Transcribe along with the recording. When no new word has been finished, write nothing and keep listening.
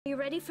You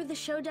ready for the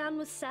showdown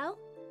with Cell?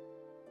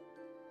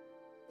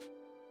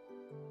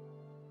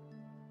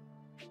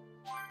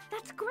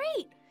 That's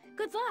great!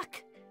 Good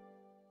luck!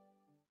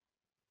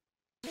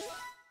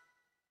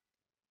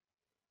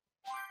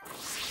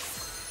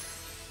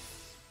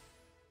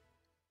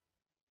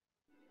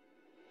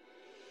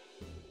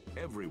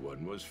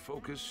 Everyone was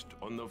focused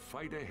on the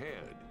fight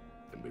ahead,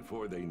 and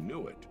before they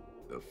knew it,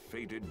 the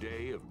fated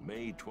day of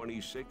May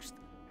 26th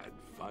had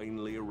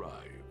finally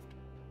arrived.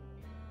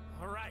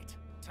 All right,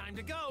 time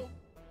to go!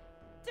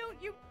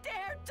 Don't you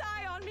dare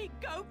die on me,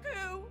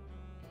 Goku!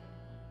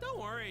 Don't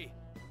worry,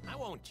 I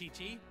won't,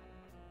 Chi-Chi.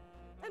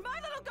 And my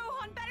little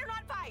Gohan better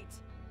not fight!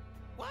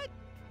 What?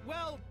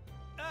 Well,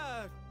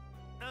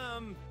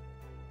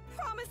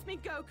 Promise me,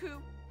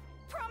 Goku!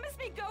 Promise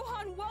me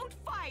Gohan won't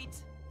fight!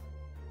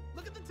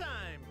 Look at the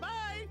time,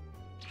 bye!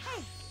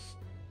 Hey!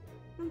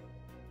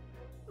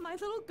 My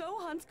little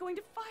Gohan's going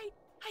to fight!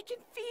 I can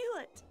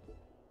feel it!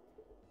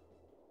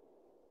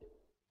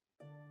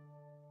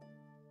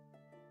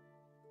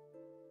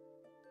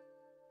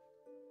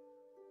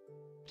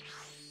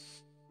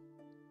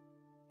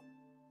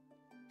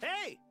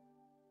 Hey!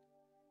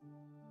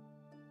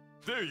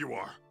 There you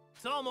are!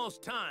 It's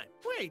almost time.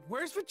 Wait,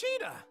 where's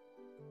Vegeta?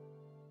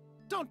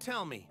 Don't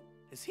tell me.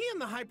 Is he in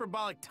the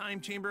hyperbolic time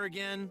chamber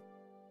again?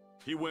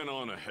 He went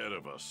on ahead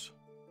of us.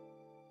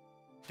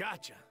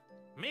 Gotcha.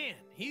 Man,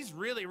 he's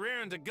really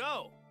raring to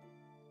go.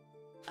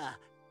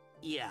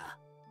 Yeah.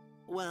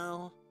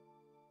 Well...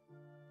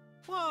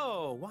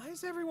 Whoa, why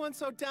is everyone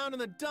so down in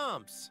the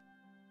dumps?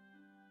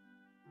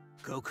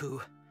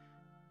 Goku,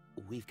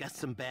 we've got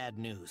some bad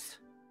news.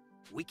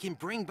 We can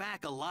bring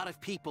back a lot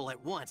of people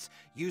at once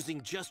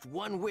using just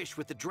one wish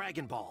with the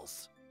Dragon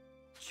Balls.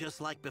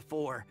 Just like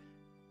before,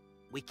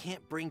 we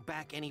can't bring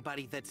back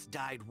anybody that's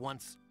died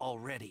once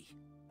already.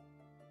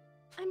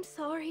 I'm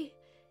sorry.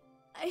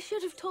 I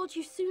should have told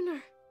you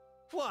sooner.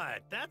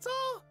 What, that's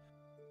all?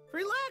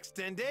 Relax,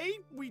 Dende,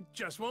 we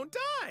just won't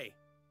die.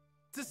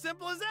 It's as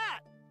simple as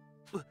that.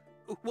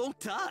 Won't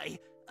die?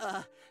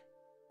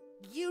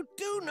 You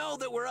do know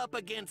that we're up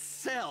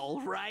against Cell,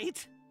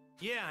 right?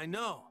 Yeah, I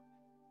know.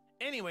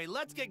 Anyway,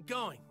 let's get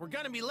going. We're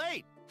gonna be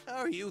late. How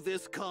are you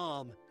this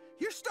calm?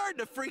 You're starting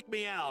to freak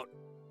me out.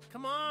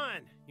 Come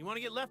on, you wanna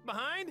get left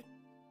behind?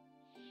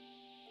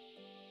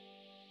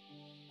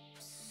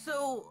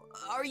 So,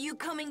 are you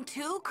coming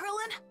too,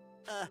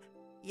 Krillin?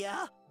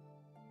 Yeah?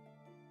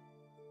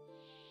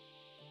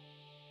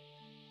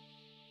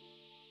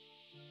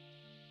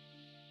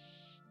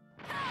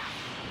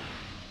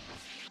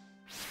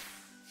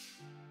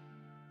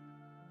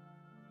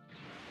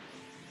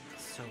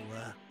 So,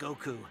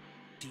 Goku,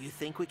 do you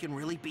think we can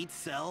really beat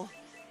Cell?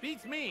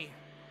 Beats me.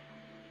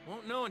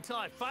 Won't know until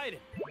I fight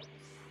him.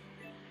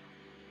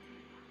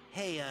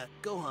 Hey,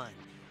 Gohan,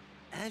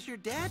 has your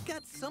dad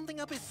got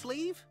something up his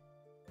sleeve?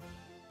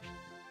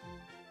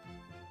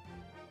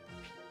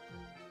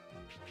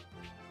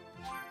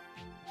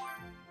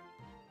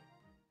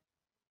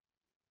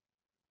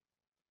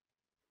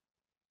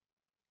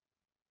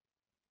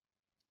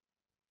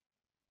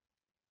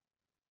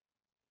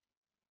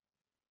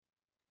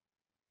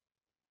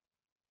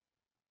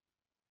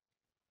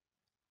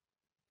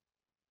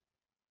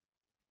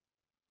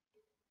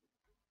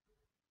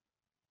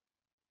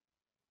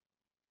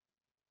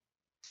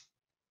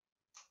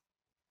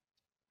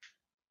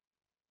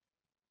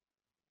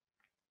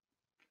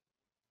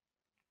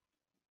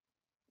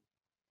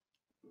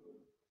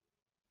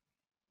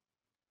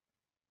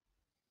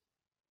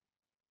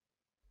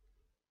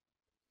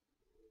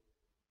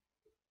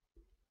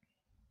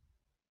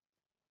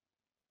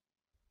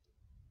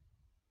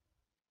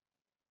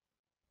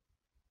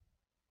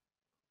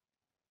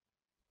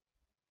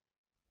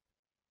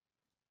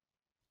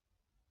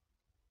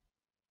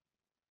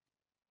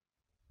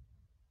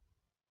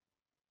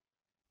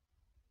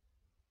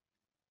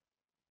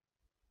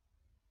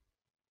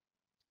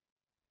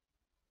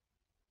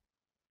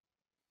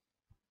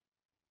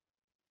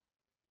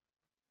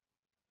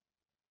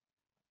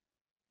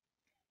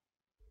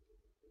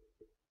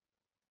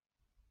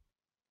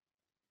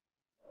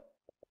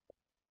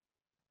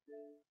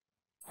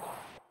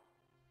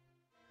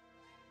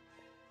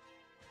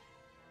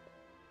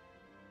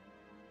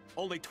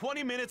 Only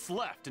 20 minutes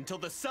left until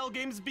the Cell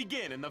games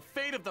begin and the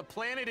fate of the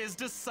planet is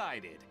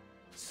decided.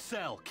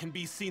 Cell can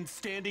be seen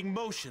standing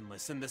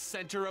motionless in the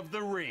center of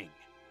the ring.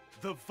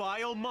 The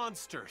vile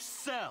monster,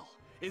 Cell,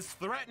 is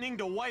threatening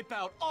to wipe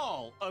out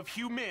all of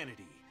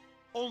humanity.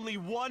 Only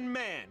one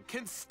man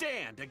can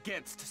stand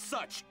against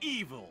such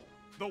evil.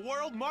 The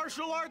World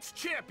Martial Arts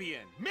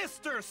Champion,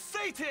 Mr.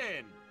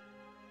 Satan!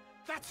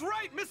 That's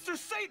right, Mr.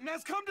 Satan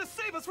has come to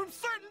save us from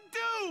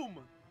certain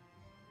doom!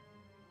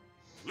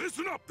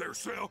 Listen up there,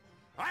 Cell.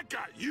 I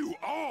got you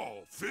all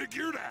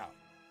figured out.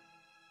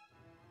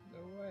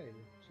 No way,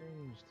 they've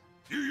changed.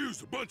 You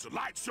used a bunch of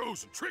light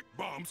shows and trick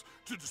bombs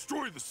to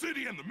destroy the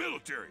city and the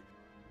military.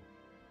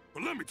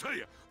 But let me tell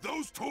you,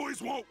 those toys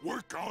won't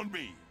work on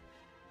me.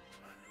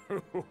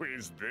 Who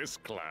is this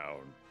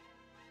clown?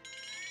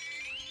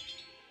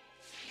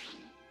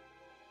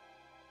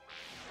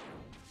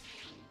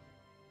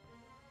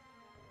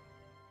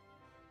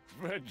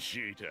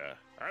 Vegeta,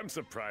 I'm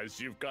surprised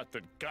you've got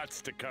the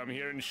guts to come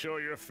here and show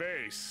your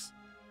face.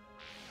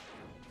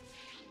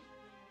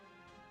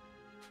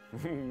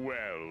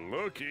 Well,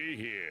 looky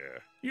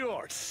here.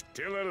 You're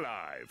still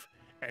alive.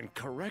 And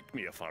correct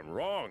me if I'm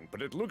wrong,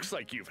 but it looks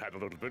like you've had a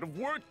little bit of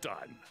work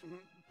done.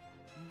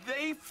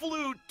 They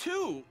flew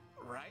too,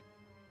 right?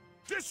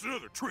 Just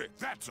another trick,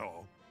 that's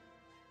all.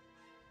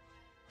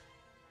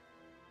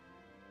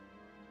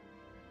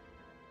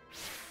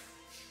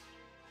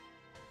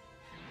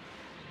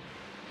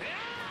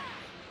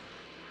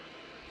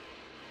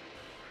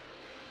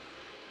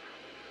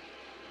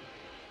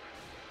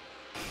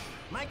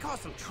 Might cause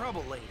some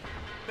trouble later.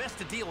 Best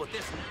to deal with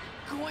this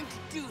now. Going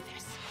to do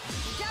this.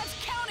 Dad's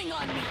counting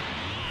on me.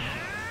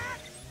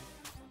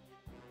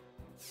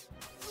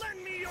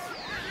 Lend me your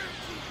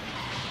energy!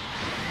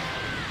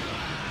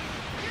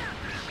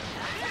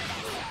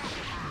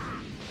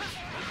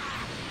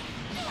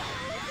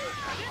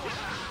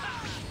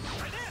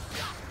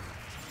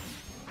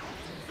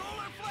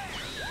 Solar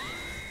flare!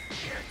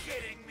 You're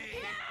kidding me!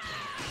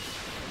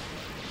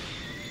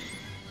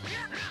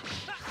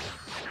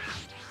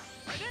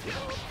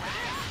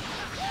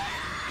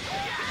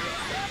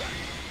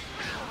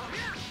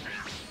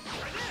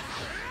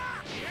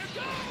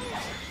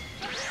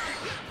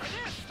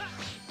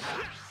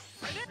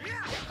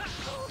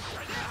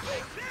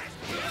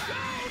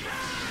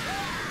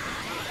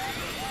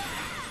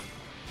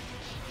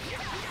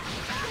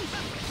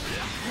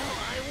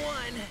 I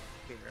won.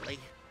 Barely.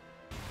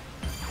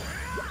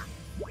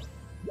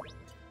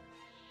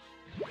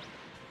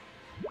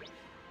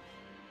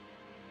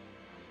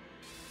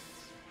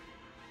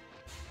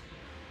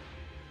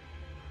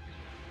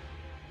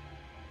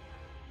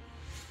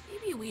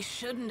 Maybe we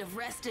shouldn't have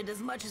rested as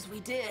much as we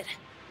did.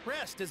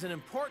 Rest is an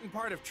important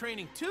part of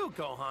training too,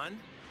 Gohan.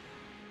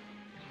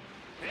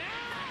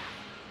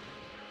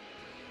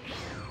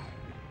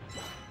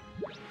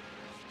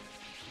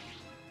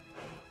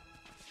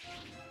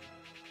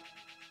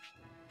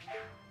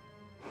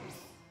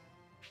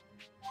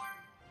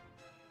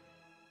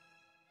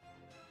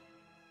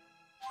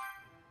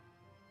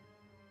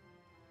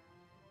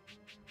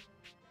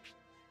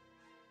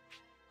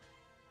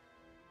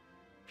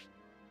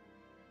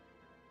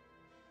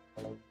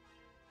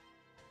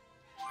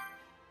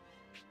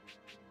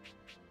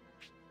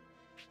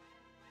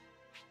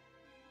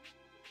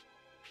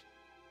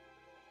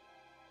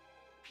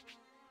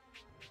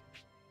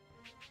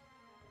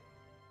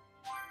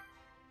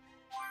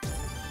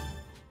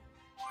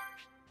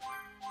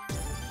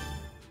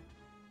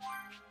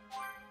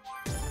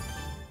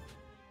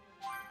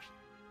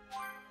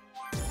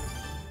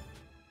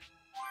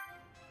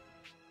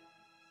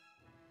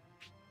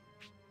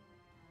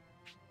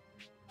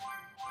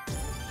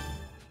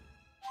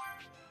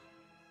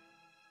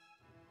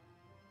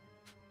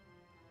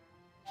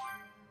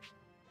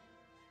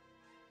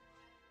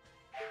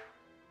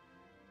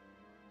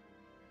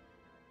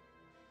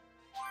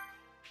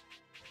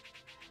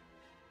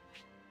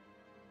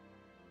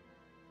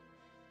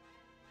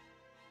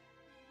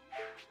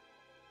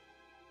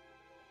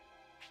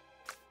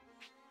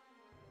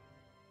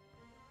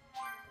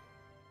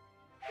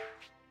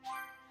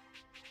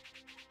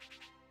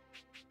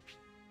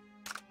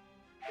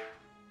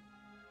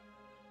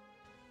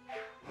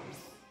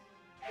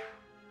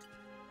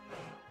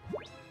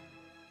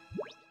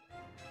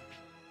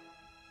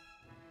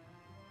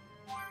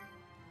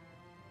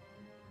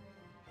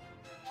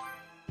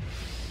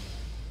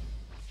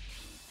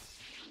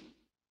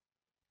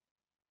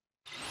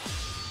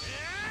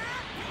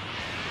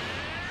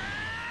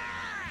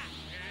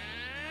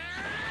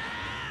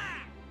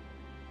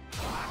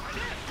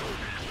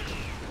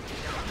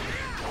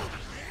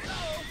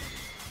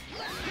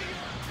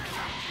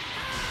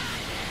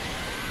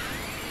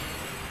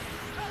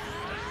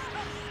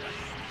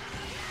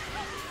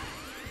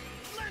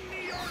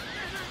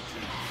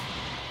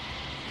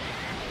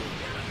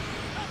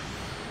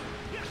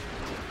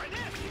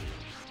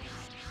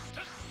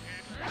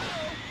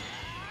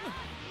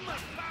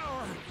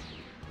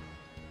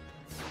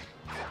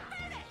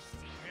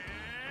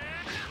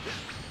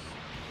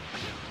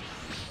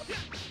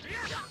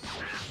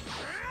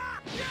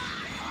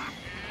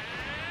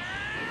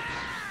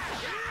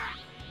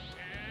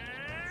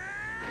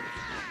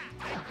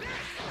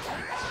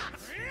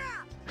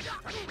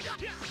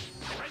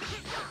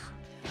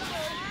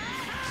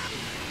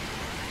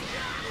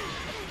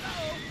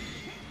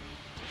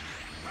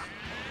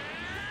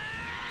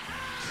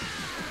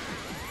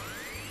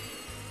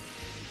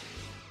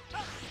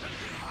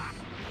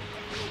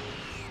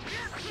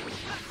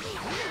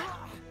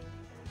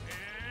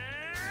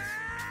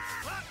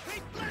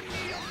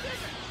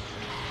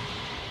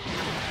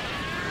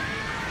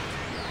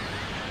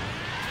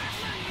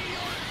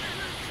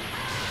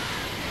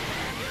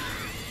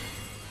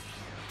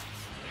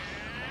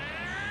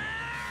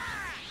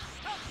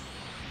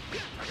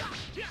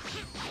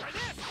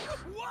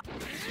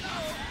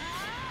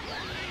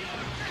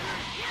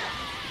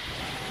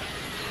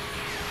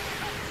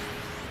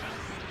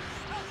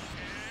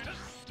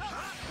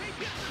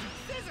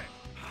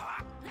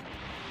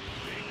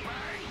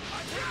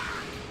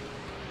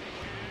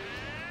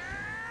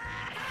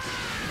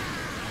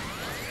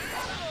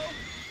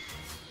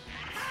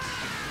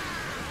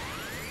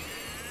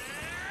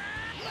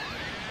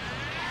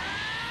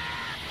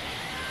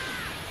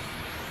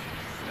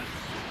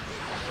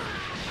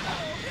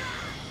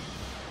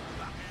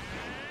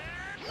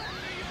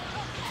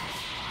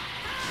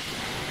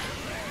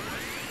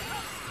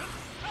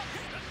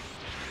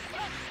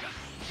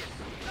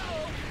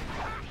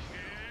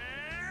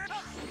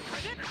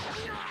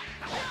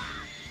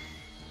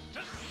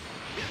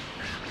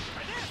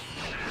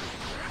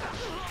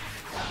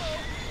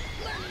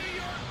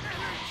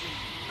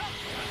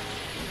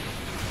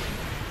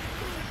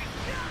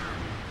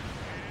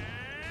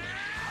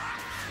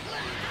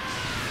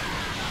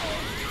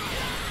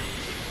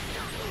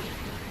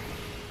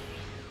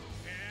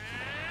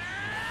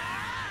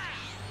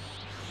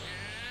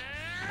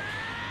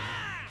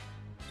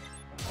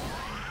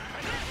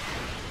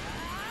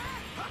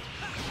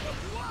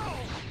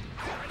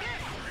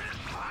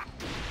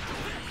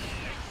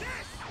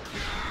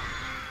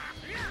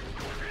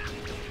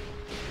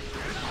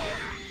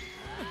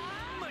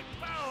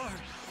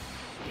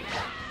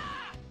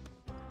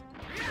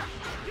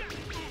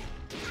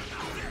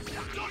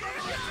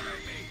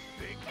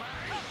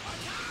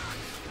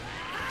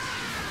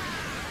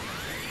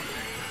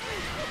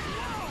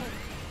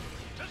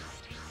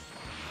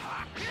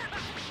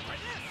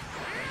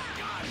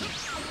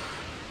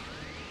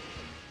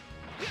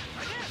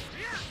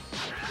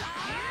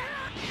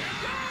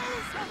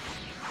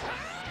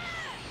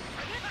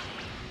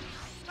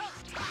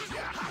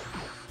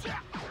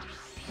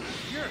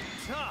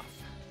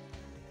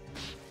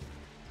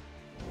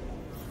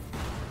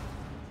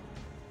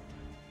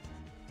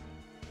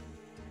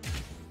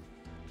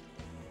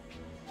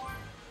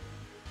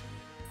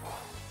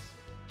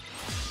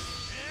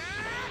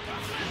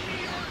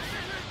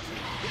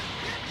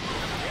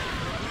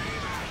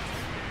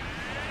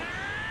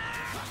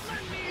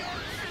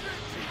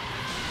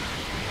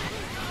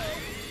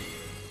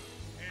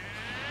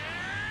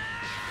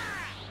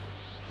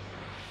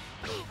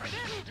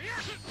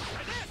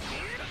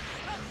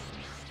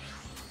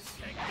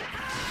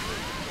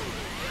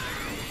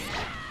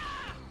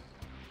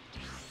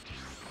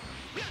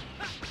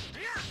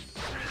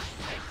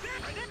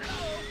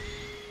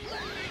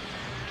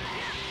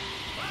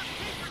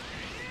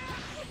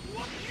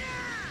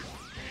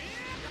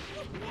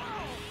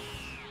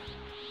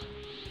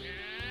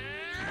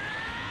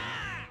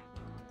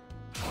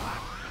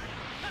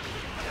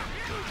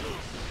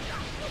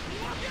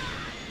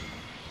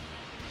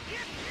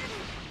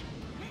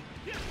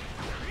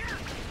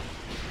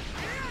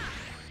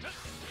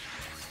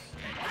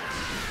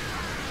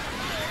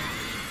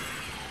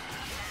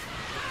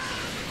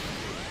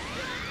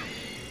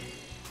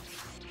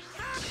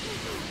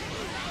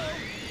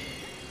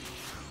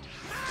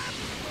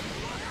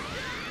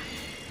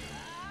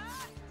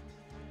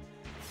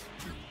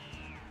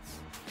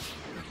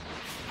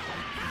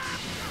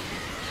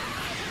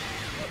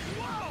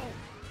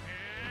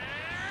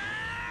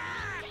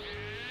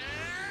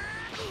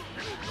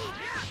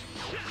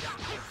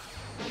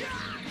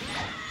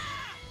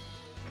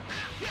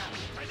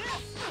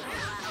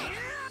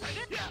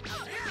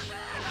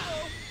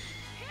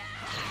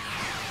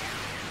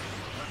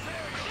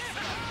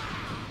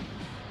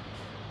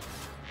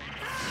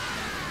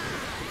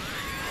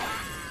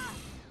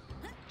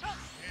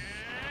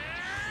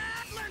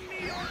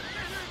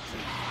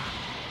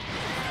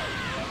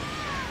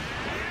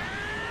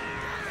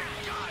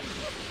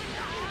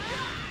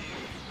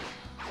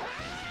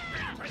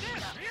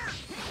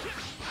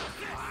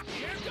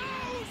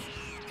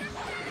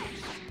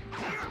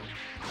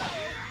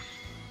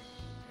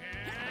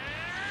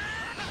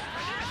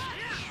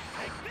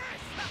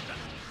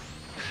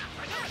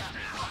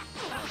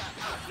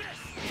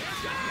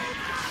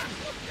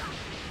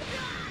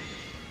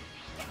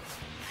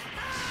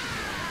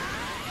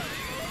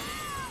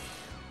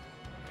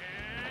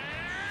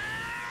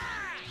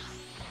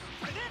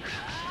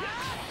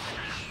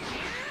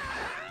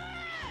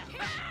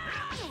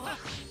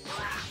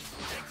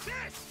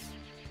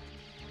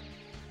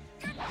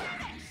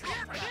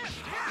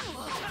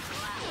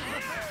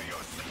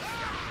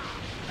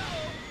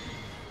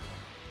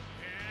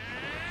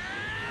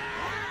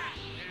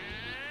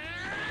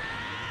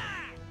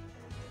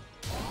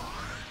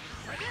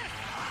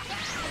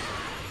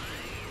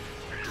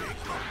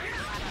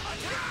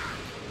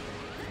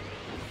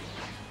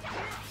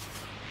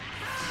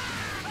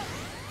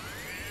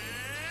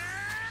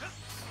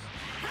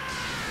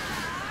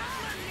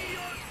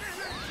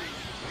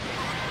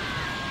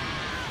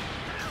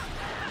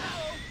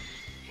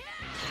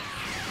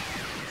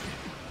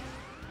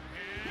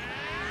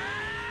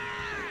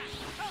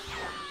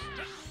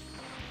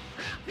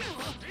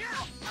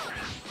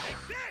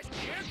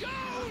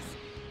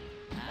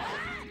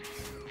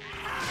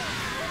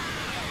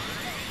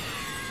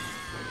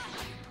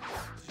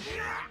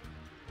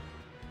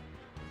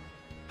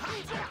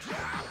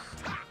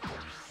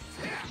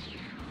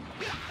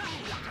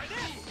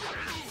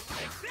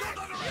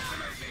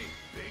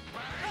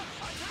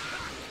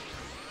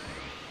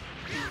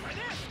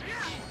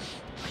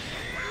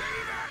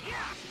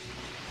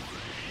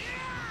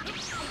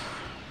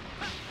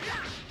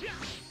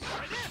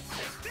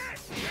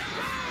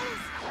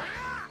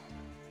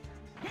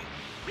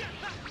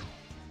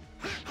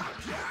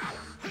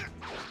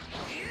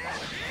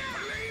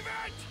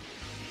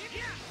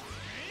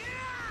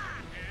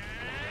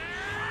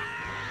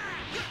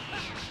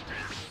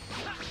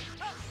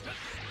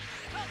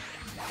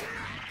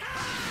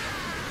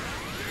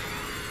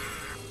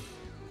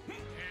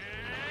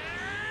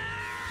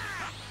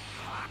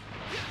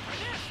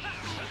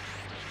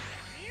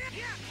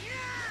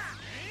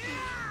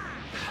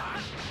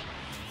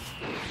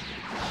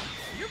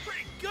 You're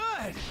pretty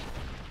good!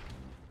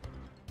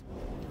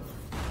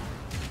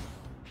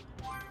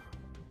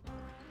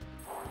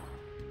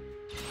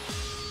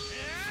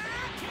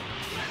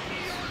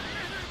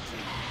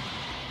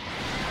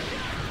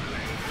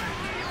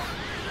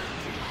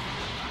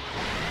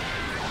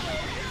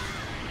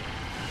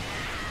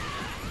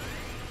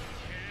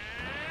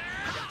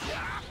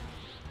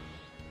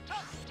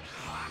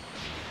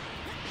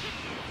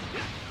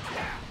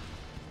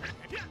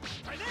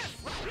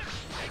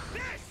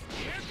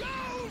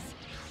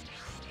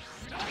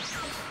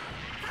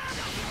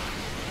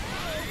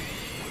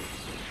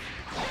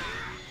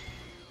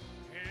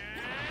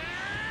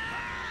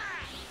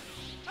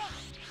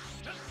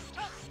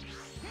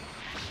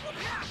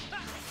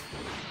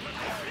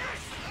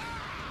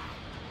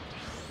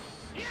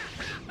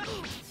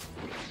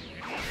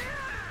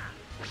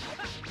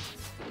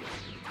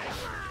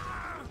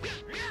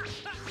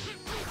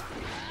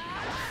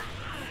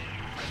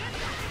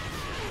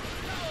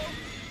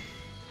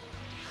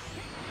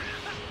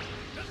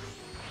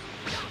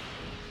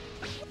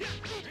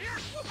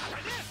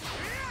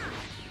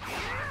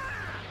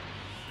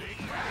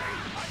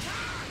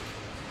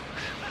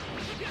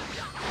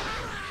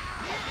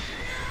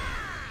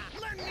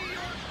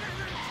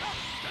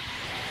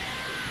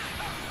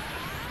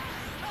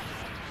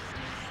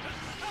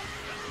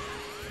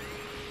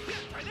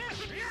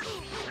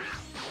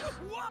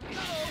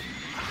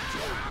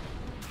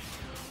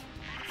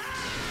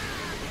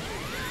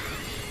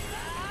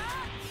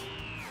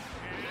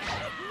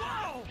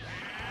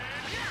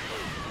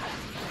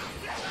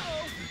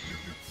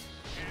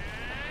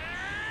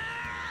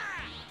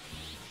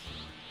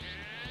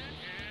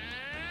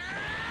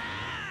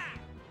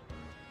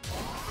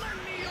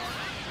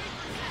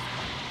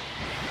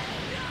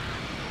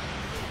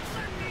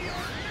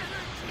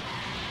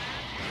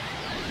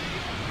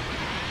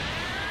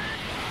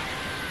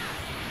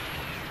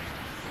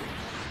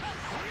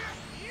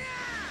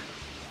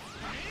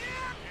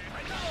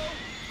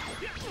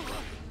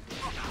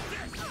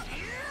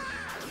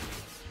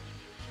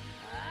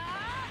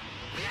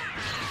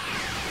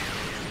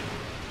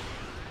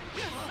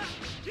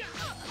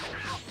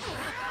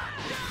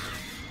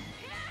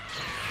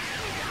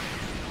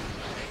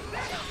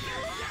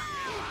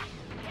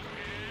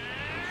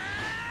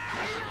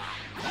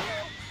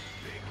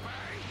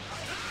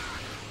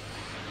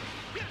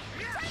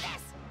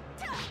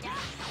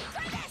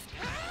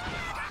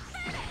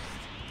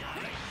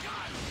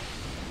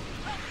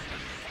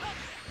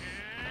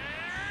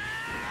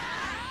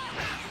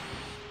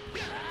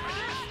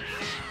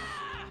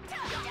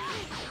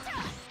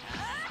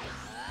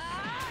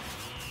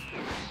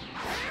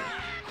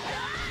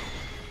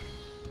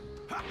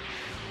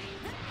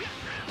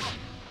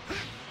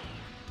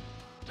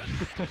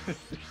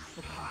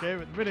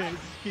 Game at the minute, it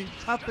just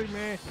keeps tapping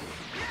me.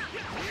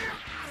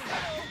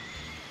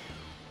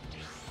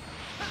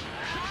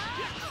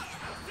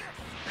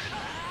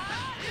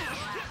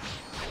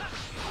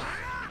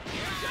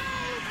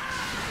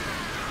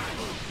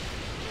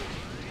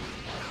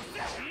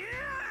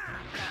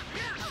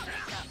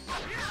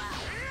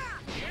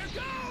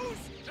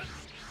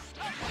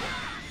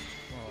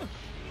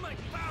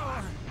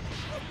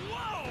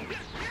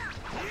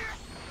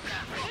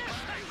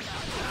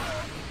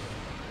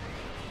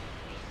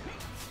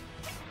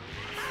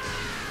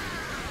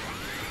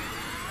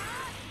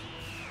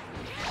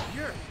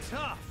 You're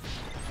tough.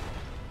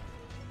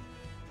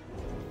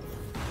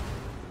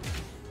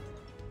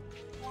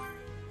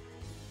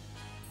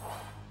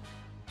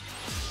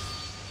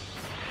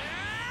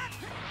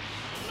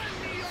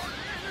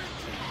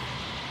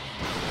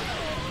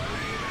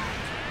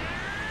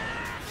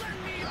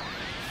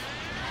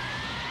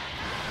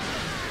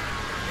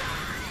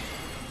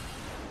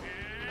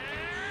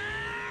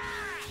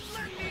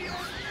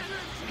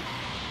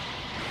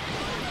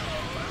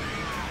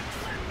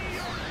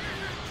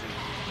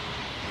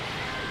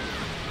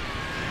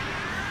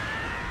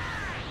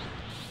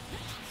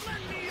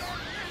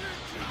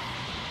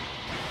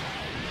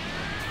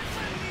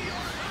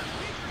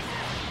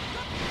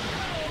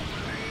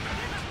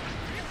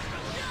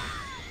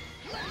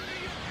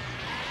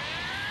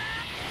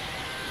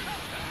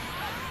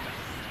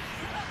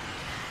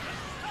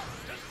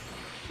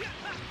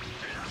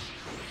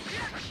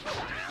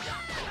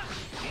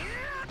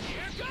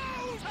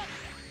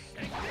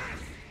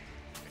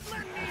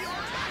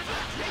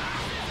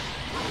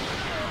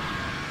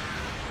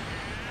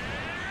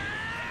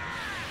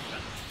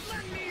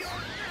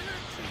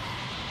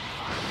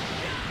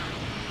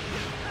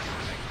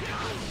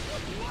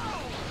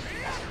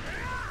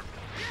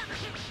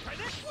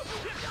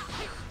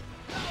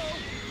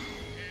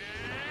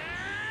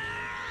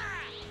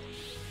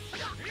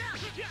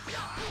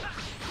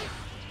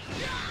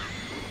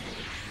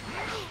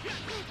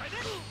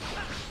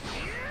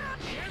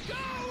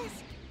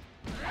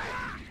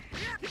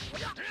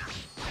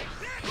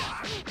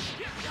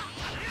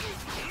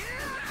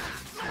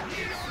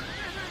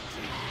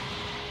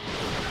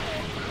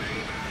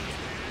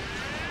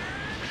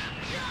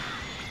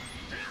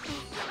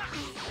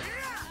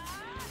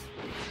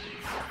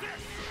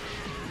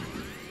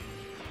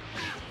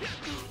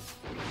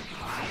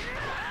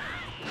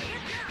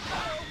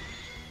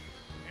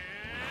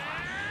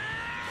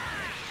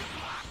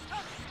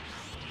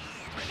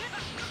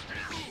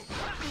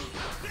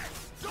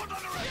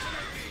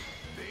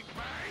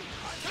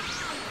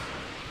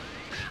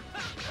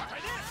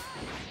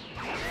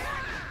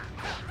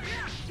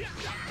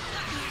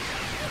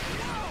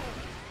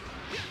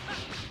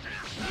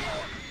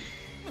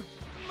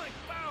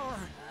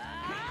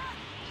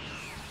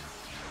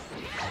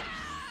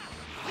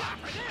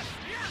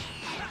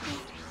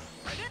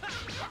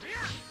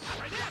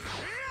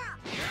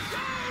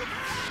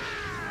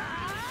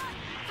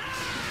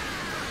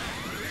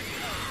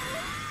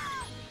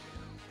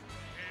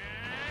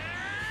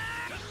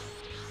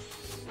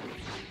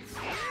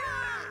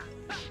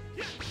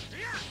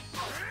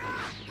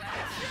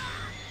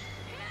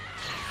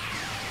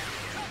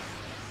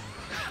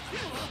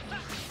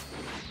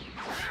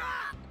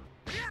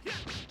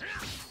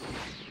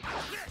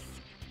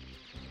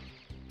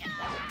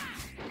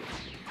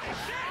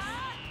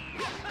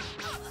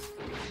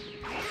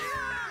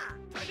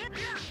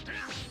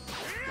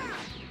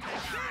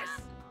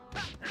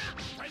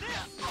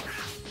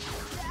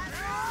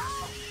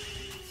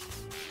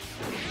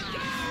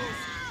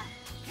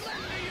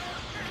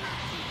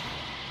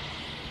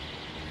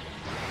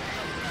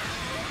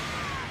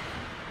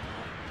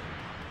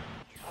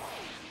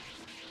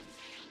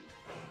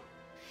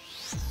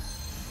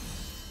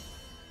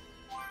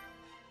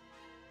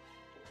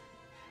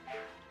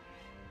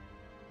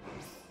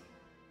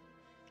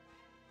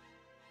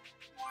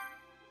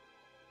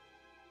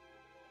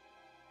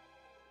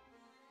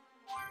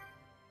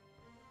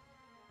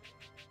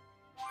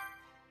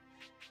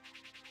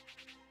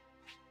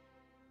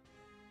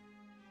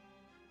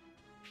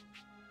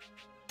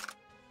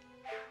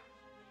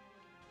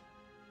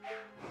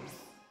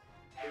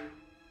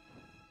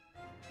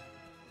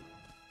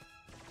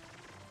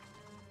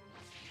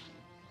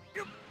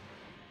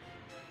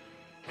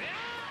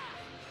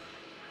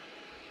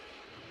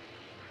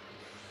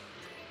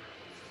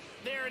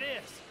 There it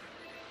is.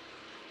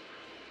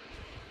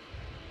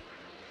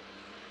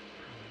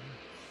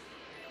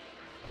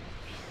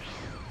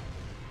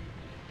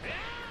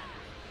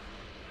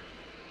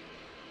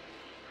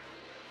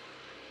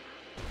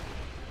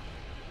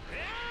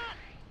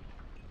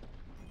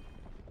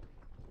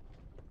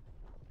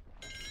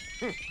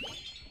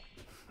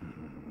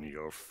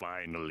 You're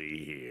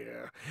finally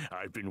here.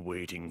 I've been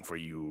waiting for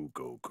you,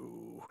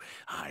 Goku.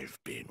 I've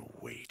been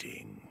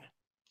waiting.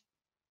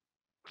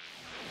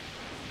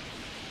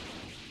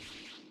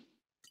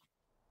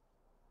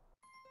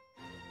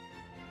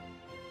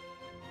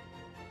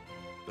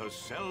 The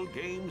Cell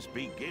Games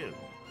begin.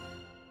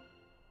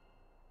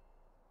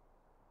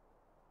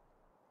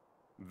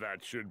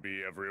 that should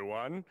be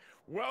everyone.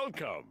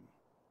 Welcome.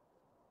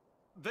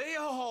 They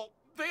all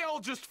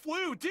just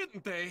flew,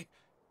 didn't they?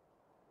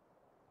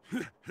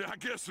 I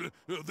guess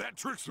that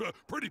trick's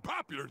pretty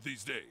popular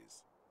these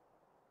days.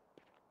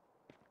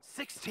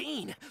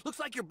 16! Looks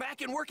like you're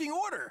back in working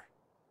order!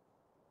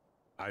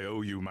 I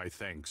owe you my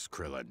thanks,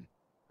 Krillin.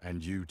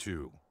 And you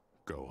too,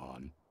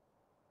 Gohan.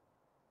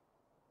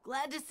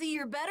 Glad to see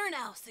you're better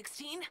now,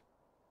 16.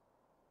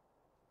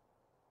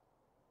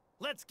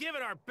 Let's give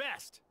it our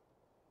best.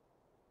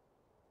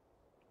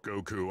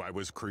 Goku, I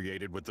was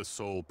created with the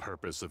sole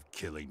purpose of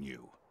killing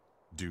you.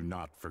 Do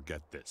not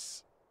forget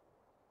this.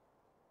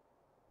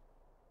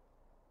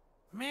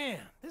 Man,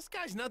 this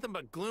guy's nothing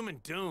but gloom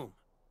and doom.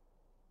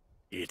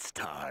 It's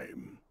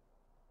time.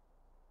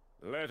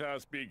 Let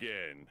us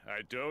begin.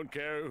 I don't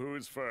care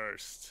who's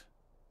first.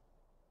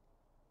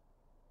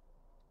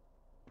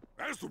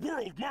 As the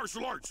world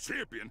martial arts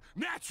champion,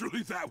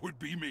 naturally that would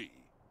be me.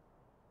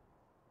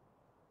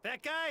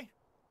 That guy?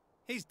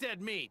 He's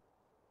dead meat.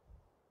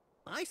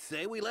 I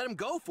say we let him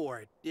go for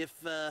it. If,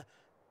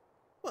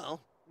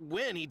 well,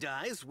 when he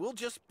dies, we'll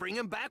just bring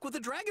him back with the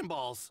Dragon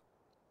Balls.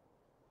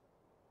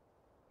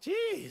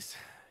 Jeez,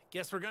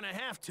 guess we're gonna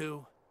have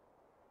to.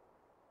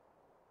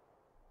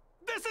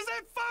 This is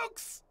it,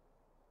 folks!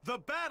 The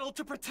battle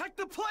to protect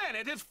the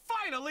planet is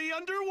finally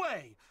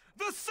underway!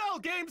 The Cell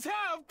Games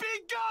have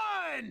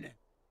begun!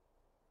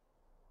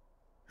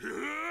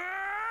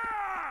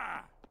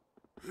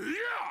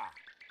 Yeah!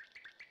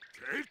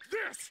 Take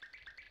this!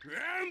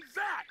 And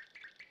that!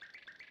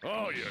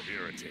 Oh,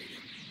 you're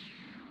irritating.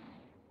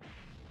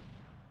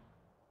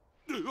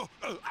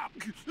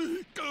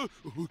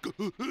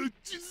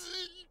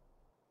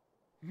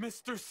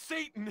 Mr.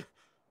 Satan!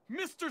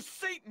 Mr.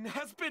 Satan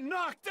has been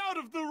knocked out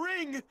of the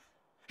ring!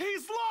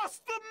 He's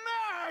lost the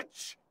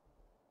match!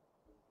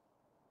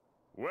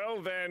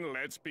 Well then,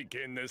 let's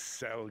begin the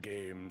Cell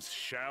Games,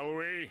 shall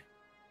we?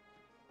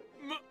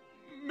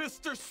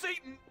 Mr.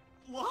 Satan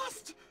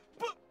lost?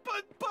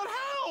 But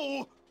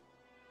how?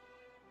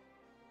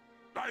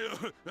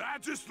 I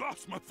just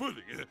lost my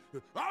footing.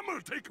 I'm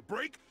gonna take a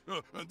break,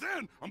 and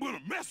then I'm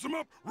gonna mess him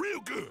up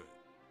real good.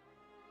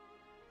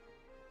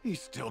 He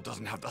still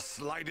doesn't have the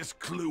slightest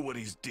clue what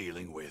he's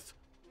dealing with.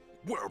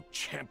 World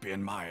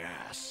champion my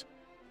ass.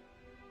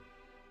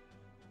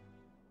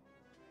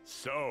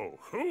 So,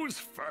 who's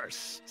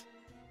first?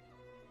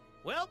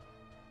 Well,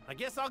 I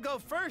guess I'll go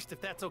first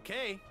if that's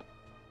okay.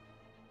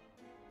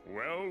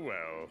 Well,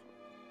 well.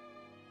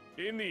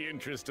 In the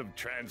interest of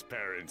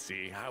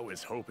transparency, I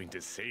was hoping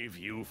to save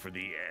you for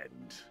the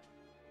end.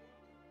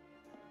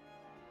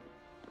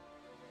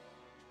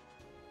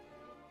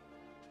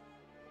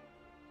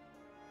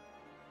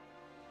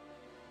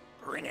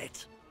 Bring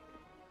it.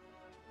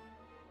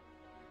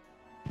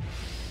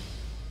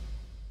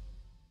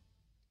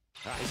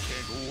 I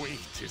can't wait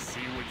to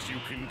see what you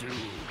can do.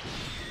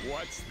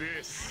 What's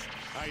this?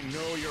 I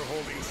know you're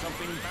holding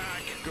something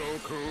back,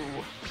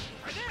 Goku.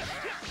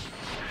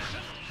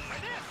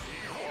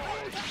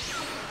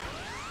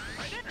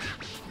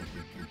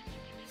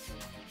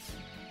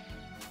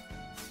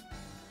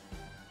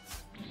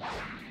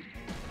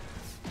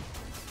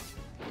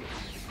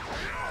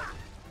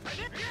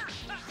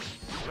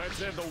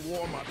 Let's end the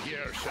warm-up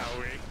here, shall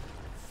we?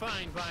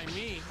 Fine by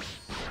me.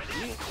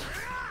 Here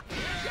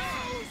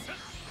goes!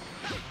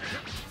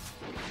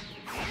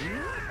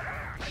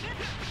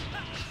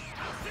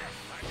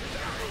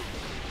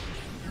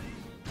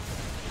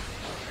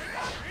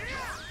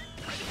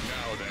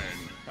 Now then,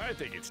 I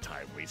think it's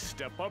time we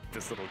step up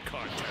this little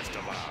contest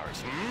of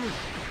ours,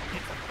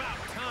 It's about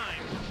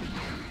time.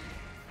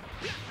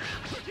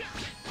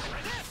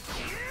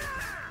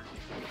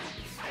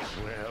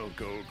 Well,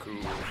 Goku,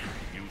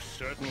 you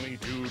certainly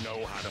do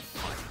know how to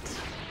fight.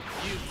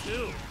 You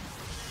too.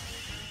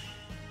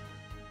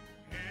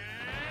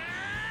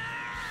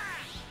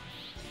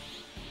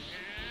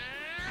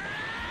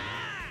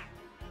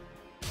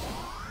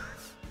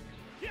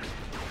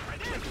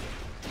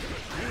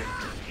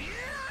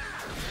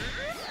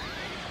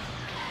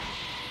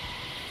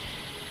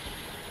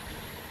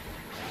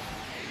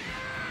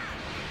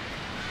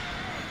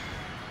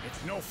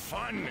 It's no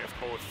fun if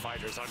both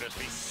fighters are at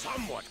least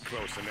somewhat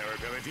close in their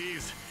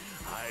abilities.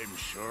 I'm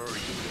sure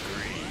you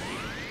agree.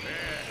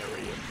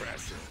 Very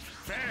impressive.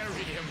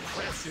 Very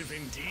impressive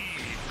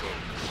indeed,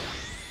 Goku.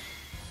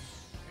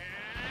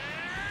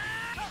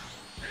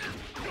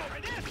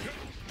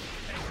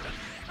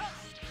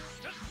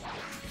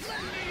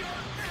 Lend me your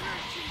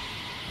energy!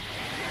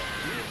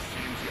 It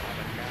seems you have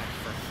a knack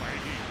for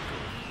fighting,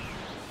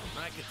 Goku.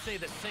 I could say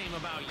the same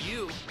about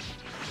you.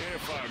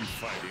 If I'm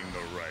fighting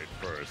the right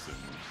person.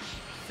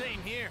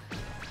 Same here.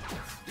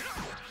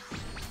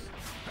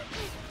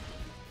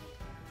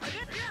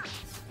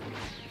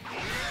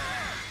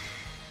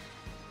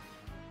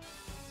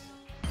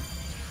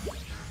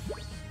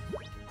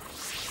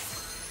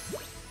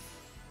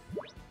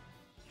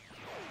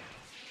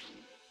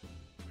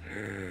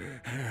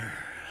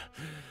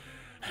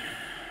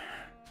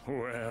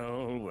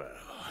 Well, well.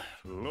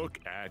 Look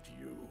at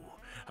you.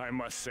 I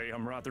must say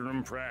I'm rather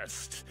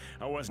impressed.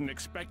 I wasn't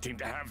expecting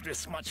to have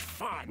this much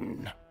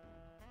fun.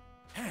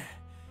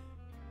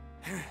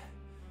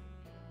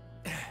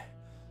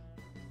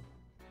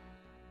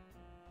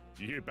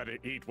 You better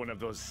eat one of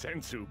those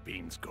sensu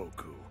beans,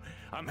 Goku.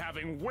 I'm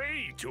having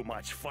way too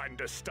much fun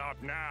to stop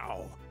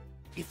now.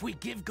 If we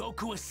give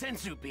Goku a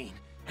sensu bean,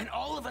 and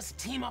all of us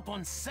team up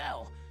on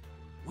Cell,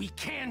 we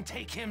can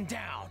take him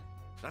down.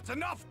 That's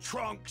enough,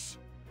 Trunks!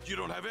 You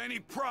don't have any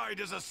pride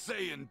as a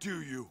Saiyan,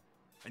 do you?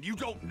 And you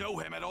don't know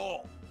him at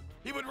all.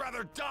 He would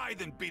rather die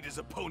than beat his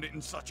opponent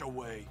in such a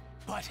way.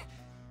 But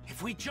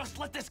if we just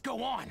let this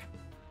go on...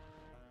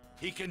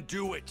 He can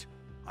do it.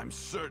 I'm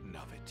certain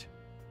of it.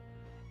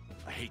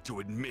 I hate to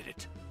admit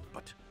it,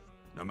 but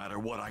no matter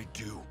what I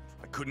do,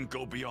 I couldn't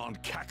go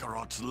beyond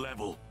Kakarot's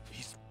level.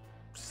 He's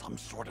some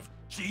sort of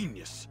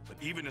genius. But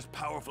even as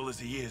powerful as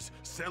he is,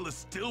 Cell is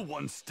still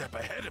one step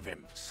ahead of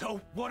him.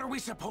 So what are we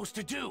supposed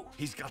to do?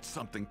 He's got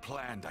something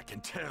planned, I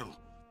can tell.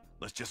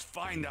 Let's just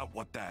find out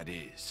what that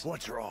is.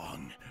 What's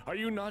wrong? Are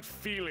you not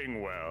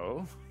feeling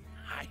well?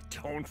 I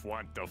don't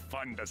want the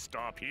fun to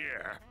stop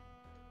here.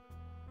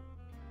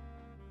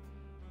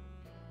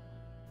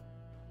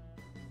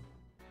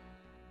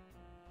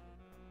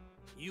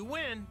 You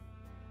win.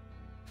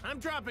 I'm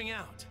dropping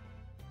out.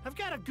 I've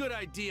got a good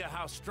idea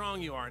how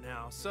strong you are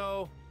now,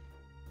 so...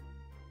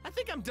 I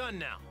think I'm done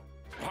now.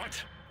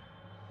 What?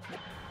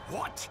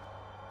 What?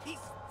 He's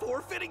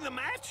forfeiting the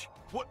match?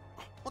 What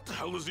the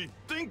hell is he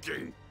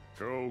thinking?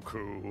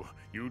 Goku,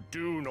 you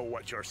do know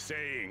what you're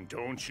saying,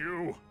 don't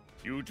you?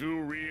 You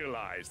do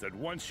realize that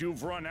once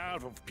you've run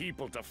out of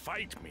people to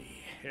fight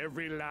me,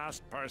 every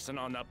last person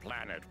on the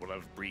planet will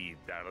have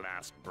breathed their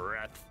last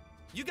breath.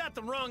 You got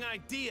the wrong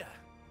idea.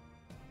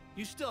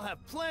 You still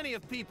have plenty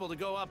of people to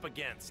go up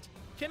against.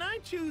 Can I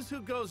choose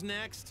who goes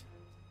next?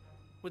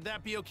 Would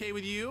that be okay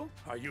with you?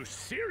 Are you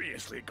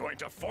seriously going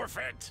to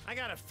forfeit? I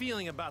got a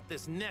feeling about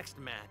this next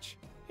match.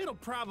 It'll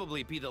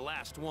probably be the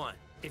last one.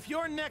 If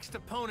your next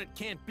opponent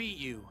can't beat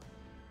you,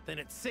 then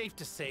it's safe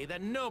to say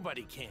that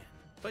nobody can.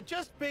 But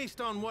just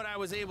based on what I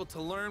was able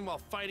to learn while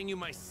fighting you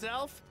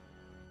myself,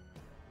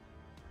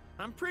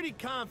 I'm pretty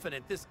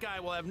confident this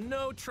guy will have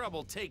no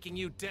trouble taking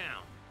you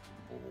down.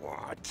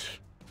 What?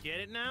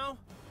 Get it now?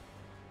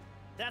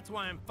 That's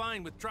why I'm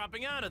fine with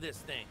dropping out of this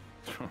thing.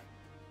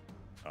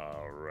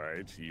 All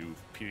right,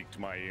 you've piqued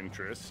my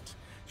interest.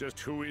 Just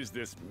who is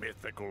this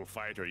mythical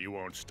fighter you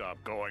won't stop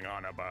going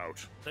on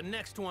about? The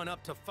next one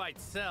up to fight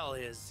Cell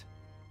is...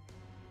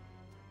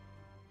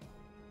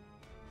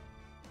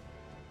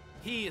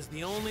 He is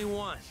the only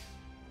one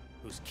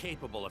who's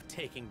capable of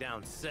taking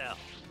down Cell.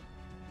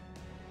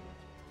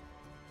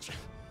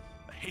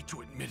 I hate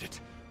to admit it,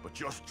 but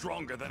you're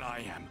stronger than I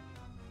am.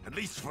 At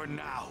least for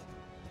now.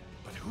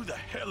 But who the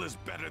hell is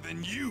better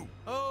than you?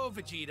 Oh,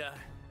 Vegeta.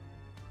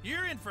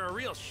 You're in for a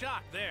real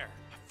shock there.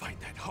 I find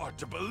that hard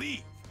to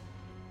believe.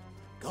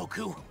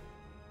 Goku,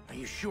 are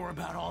you sure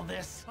about all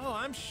this? Oh,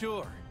 I'm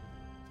sure.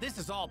 This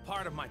is all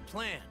part of my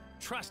plan.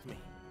 Trust me.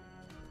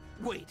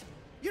 Wait,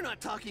 you're not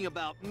talking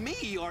about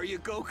me, are you,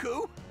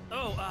 Goku?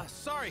 Oh,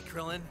 sorry,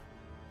 Krillin.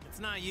 It's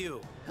not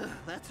you.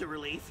 That's a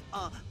relief.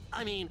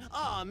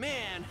 Aw,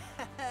 man.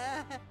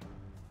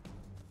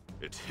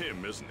 It's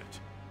him, isn't it?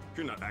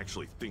 You're not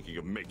actually thinking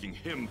of making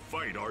him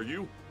fight, are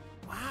you?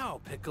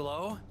 Wow,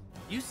 Piccolo.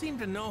 You seem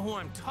to know who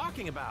I'm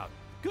talking about.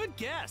 Good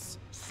guess.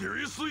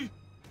 Seriously?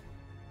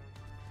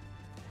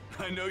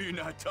 I know you're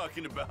not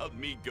talking about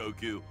me,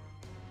 Goku.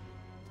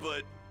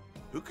 But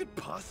who could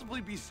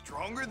possibly be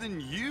stronger than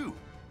you?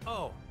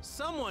 Oh,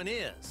 someone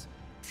is.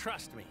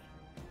 Trust me.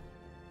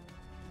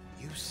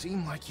 You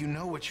seem like you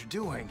know what you're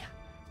doing.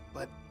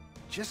 But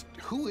just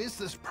who is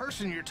this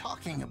person you're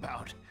talking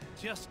about?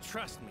 Just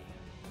trust me.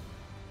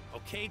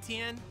 Okay,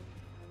 Tien?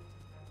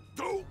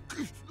 Oh,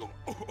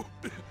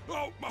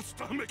 my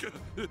stomach.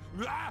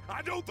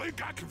 I don't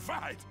think I can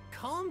fight.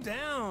 Calm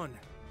down.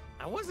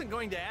 I wasn't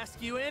going to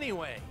ask you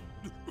anyway.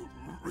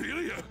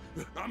 Really?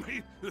 I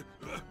mean,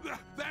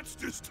 that's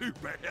just too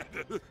bad.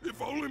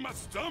 If only my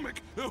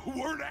stomach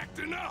weren't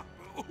acting up.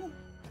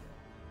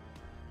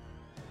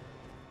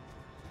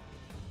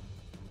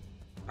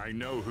 I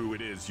know who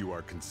it is you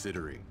are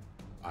considering.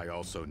 I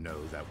also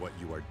know that what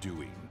you are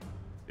doing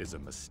is a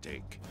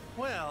mistake.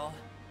 Well,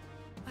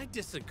 I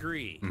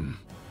disagree.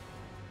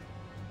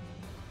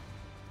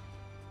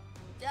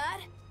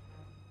 Dad?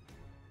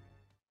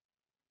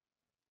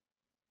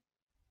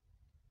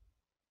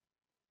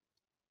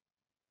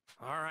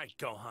 All right,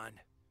 Gohan.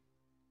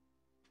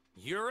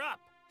 You're up.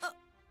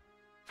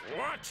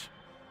 What?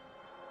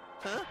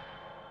 Huh?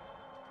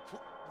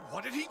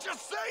 What did he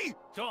just say?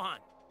 Gohan,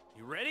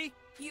 you ready?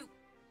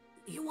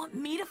 You want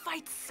me to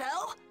fight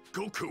Cell?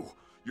 Goku,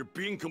 you're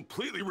being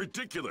completely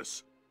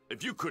ridiculous.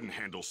 If you couldn't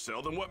handle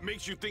Cell, then what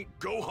makes you think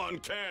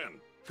Gohan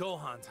can?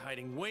 Gohan's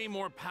hiding way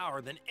more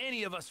power than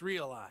any of us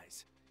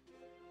realize.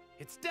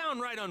 It's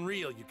downright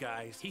unreal, you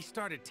guys. He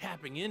started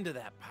tapping into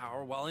that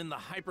power while in the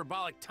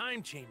hyperbolic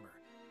time chamber.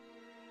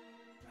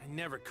 I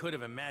never could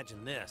have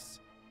imagined this.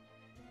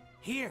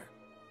 Here,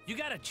 you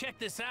gotta check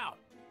this out.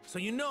 So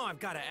you know I've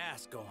got to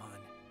ask, Gohan.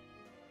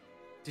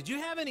 Did you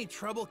have any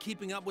trouble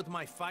keeping up with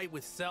my fight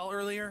with Cell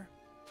earlier?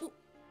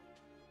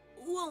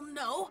 Well,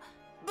 no,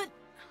 but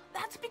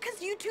that's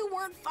because you two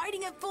weren't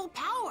fighting at full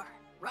power,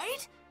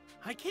 right?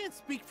 I can't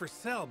speak for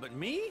Cell, but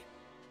me?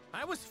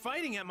 I was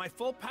fighting at my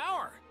full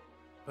power.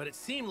 But it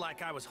seemed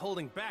like I was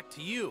holding back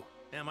to you.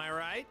 Am I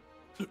right?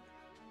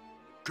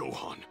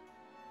 Gohan,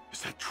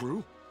 is that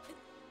true?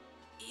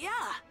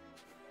 Yeah.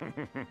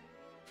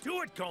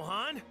 Do it,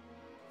 Gohan!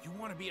 You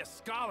want to be a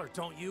scholar,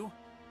 don't you?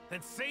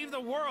 Then save the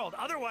world,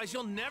 otherwise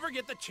you'll never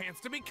get the chance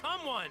to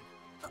become one!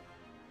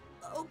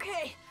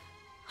 Okay,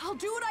 I'll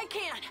do what I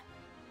can.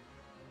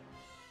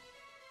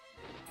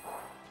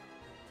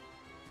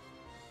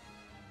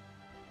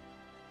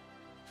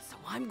 So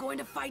I'm going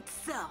to fight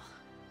Cell.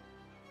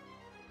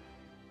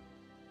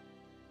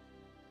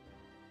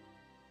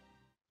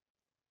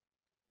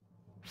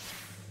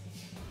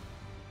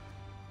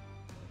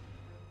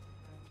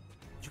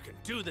 You can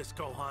do this,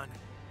 Gohan.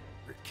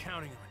 We're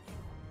counting on you.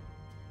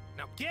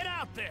 Now get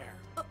out there!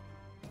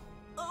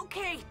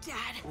 Okay,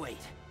 Dad.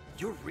 Wait,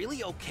 you're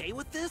really okay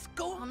with this,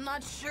 Gohan? I'm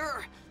not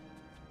sure.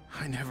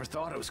 I never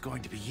thought it was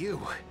going to be you.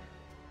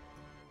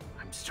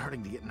 I'm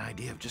starting to get an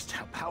idea of just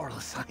how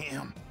powerless I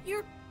am.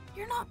 You're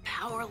not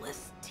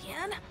powerless,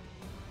 Tien.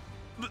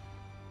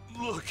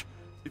 Look,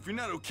 if you're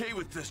not okay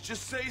with this,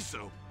 just say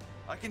so.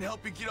 I can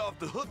help you get off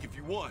the hook if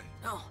you want.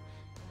 No,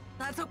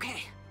 that's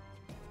okay.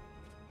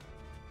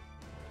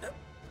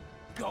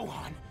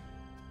 Gohan,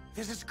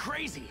 this is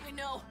crazy. I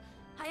know.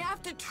 I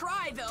have to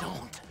try, though.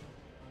 Don't.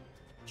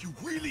 You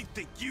really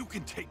think you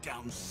can take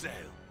down Cell?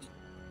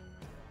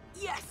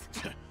 Yes.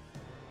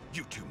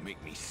 You two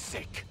make me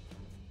sick.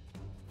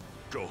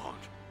 Gohan,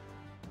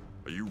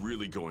 are you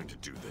really going to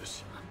do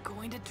this? I'm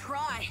going to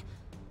try.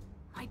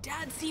 My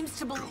dad seems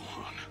to believe...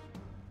 Gohan.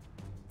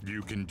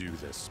 You can do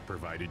this,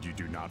 provided you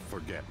do not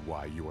forget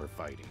why you are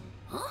fighting.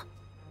 Huh?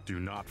 Do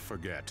not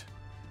forget,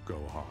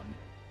 Gohan.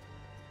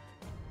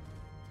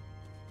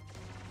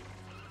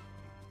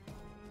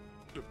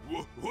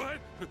 What?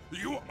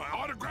 You want my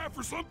autograph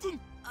or something?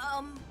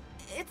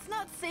 It's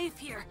not safe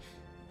here.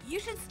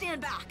 You should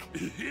stand back.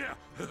 Yeah,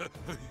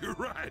 you're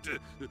right.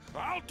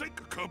 I'll take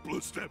a couple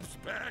of steps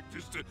back,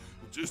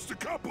 just a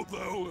couple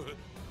though.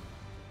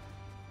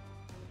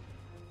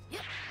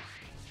 Yep.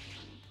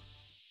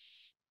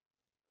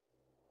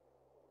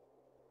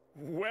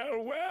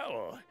 Well,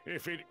 well,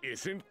 if it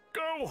isn't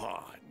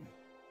Gohan.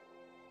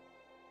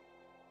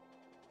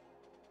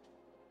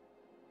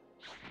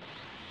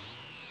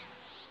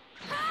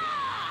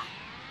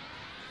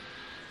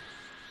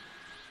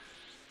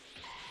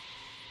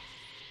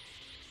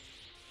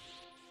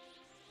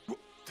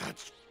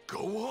 That's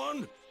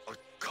Gohan? A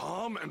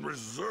calm and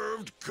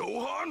reserved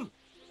Gohan?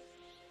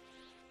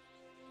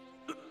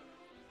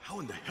 How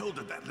in the hell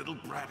did that little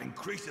brat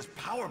increase his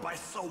power by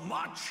so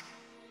much?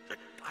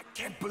 I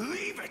can't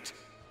believe it!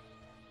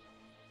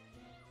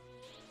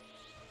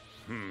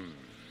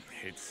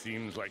 It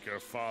seems like your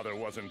father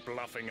wasn't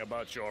bluffing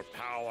about your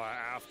power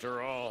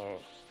after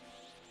all.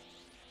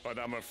 But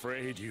I'm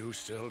afraid you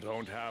still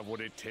don't have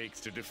what it takes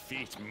to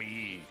defeat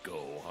me,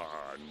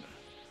 Gohan.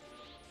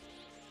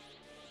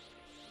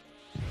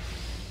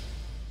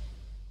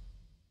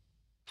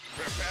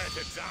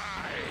 Prepare to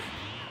die!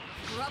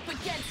 You're up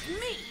against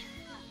me!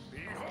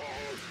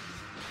 Behold!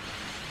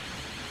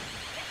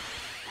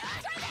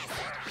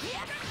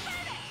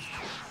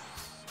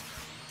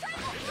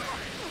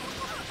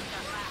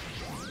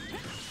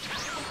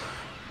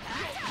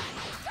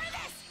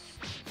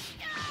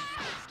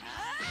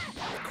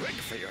 Quick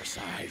for your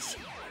size.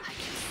 I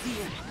can see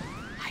him.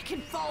 I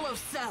can follow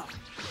Cell.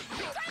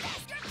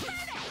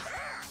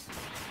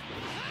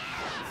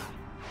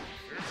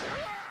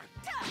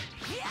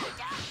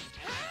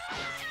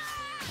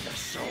 You're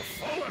so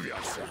full of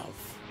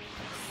yourself.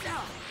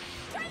 Cell.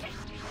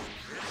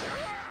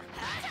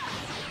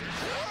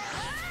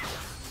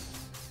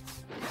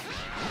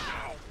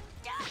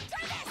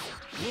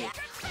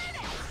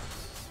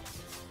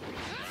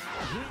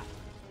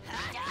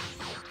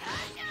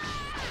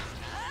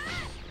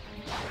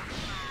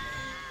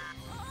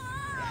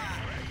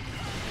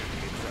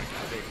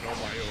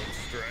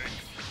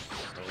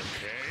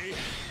 Okay,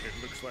 it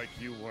looks like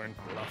you weren't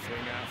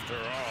bluffing after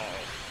all.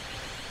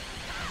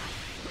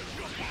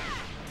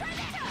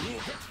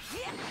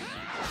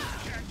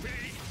 Can't be!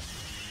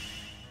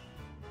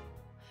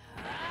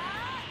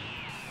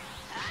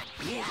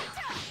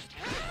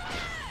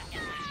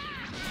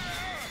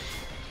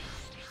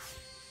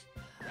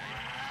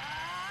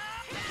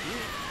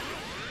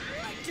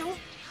 I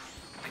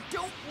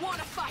don't want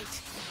to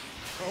fight!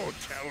 Oh,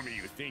 tell me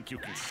you think you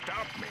can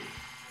stop me.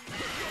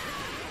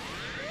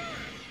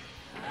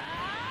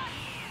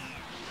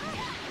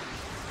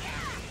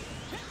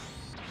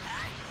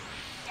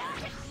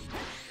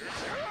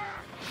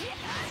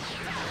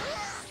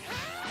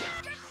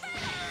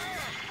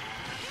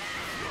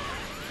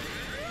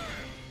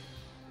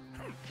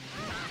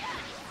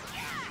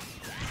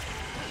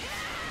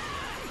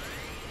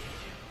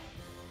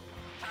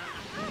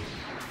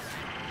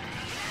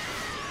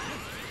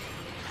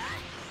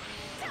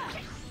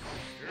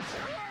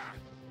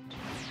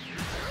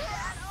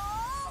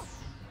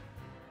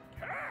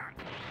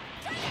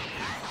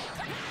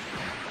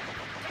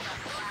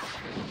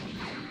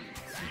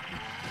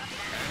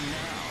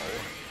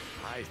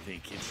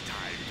 It's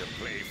time to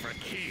play for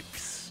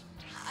keeps.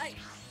 I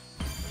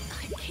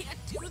can't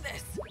do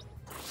this.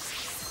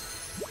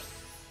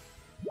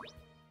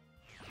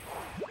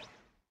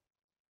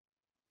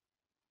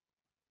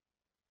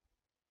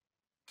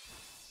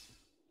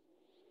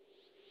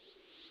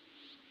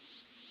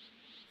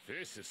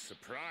 This is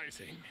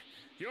surprising.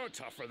 You're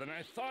tougher than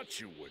I thought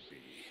you would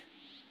be.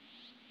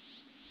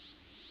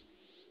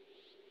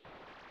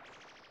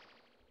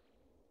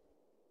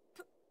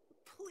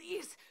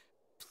 Please,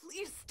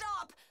 please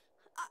stop.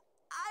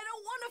 I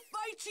don't want to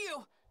fight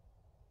you.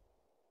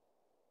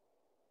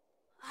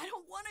 I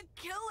don't want to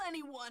kill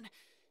anyone,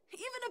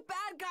 even a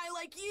bad guy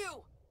like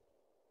you.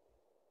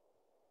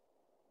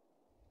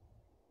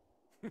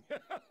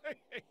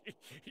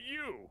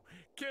 You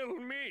kill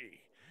me.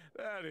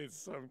 That is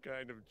some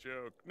kind of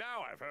joke.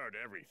 Now I've heard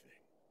everything.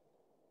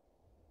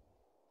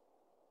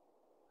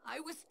 I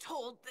was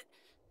told that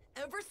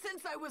ever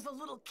since I was a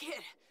little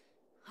kid,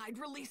 I'd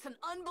release an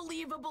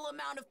unbelievable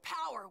amount of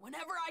power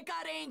whenever I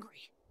got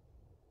angry.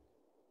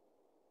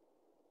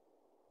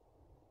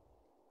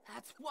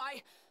 That's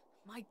why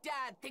my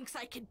dad thinks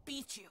I can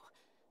beat you.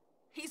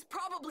 He's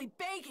probably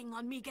banking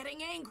on me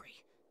getting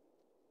angry.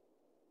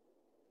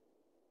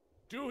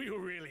 Do you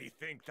really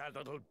think that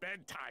little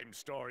bedtime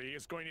story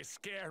is going to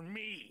scare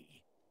me?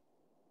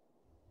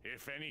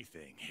 If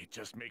anything, it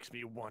just makes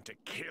me want to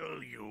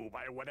kill you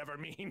by whatever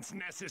means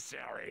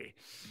necessary.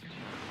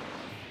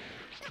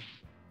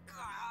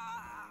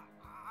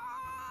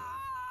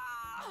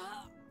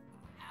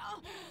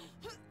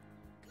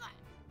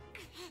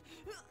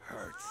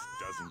 Hurts,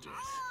 doesn't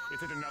it?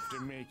 Is it enough to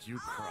make you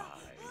cry?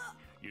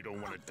 You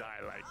don't want to die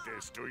like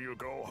this, do you,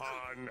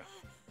 Gohan?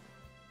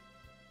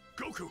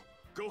 Goku!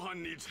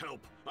 Gohan needs help.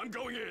 I'm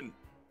going in!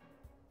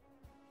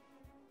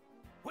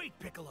 Wait,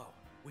 Piccolo.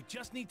 We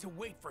just need to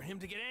wait for him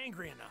to get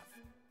angry enough.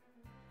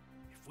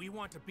 If we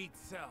want to beat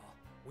Cell,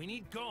 we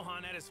need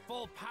Gohan at his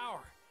full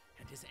power,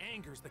 and his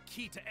anger's the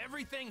key to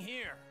everything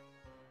here.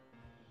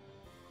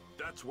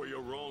 That's where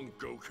you're wrong,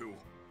 Goku.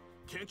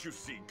 Can't you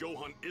see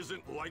Gohan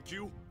isn't like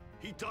you?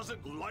 He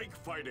doesn't like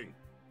fighting.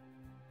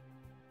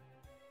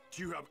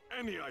 Do you have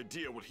any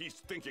idea what he's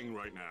thinking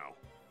right now?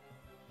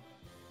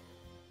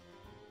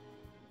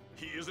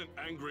 He isn't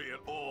angry at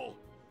all.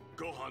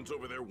 Gohan's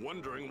over there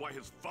wondering why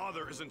his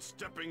father isn't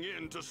stepping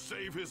in to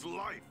save his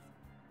life.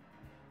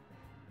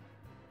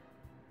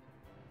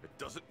 It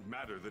doesn't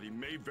matter that he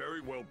may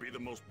very well be the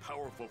most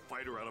powerful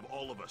fighter out of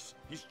all of us.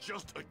 He's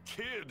just a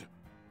kid.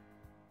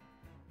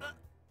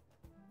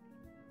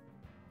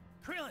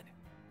 Krillin,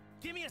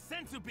 give me a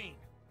sensu bean.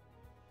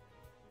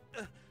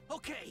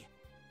 Okay.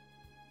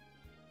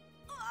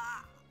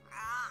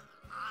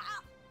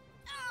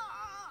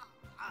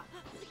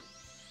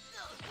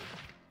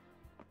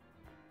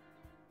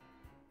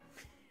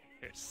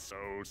 It's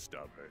so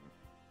stubborn.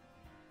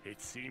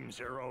 It seems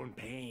your own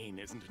pain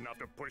isn't enough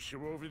to push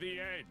you over the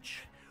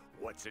edge.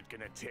 What's it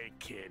gonna take,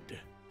 kid?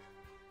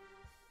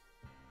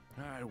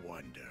 I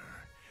wonder,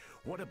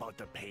 what about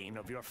the pain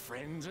of your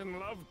friends and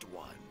loved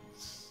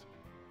ones?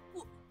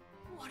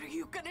 What are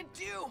you gonna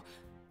do?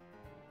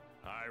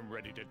 I'm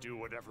ready to do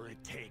whatever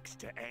it takes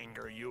to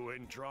anger you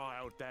and draw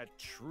out that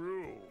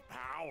true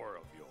power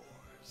of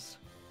yours.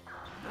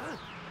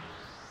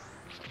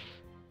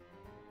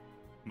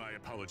 My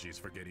apologies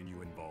for getting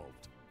you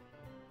involved.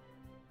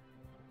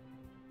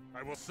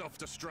 I will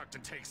self-destruct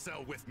and take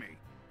Cell with me.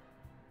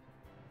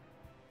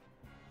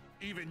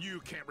 Even you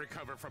can't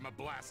recover from a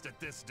blast at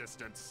this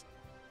distance.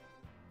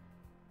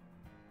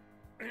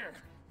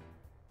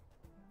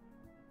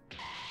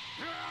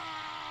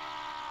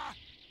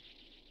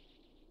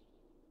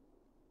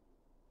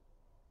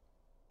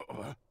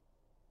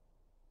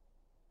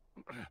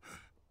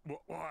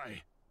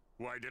 Why?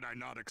 Why did I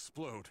not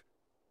explode?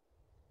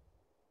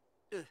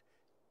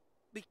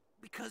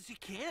 Because you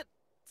can't,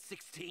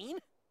 16?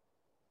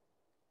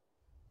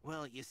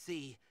 Well, you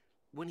see,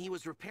 when he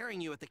was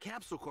repairing you at the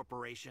Capsule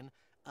Corporation,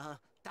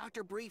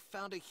 Dr. Brief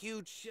found a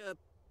huge,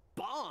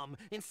 bomb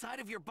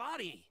inside of your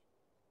body.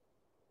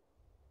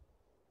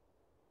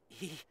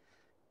 He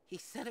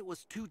said it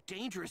was too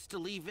dangerous to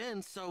leave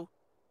in, so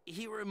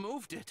he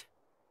removed it.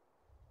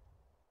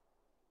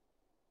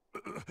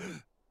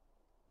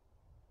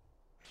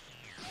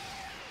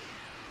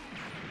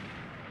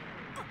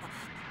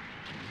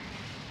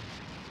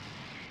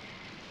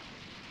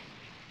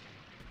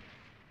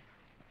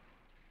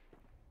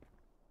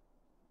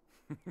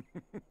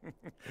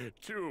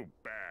 Too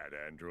bad,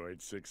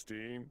 Android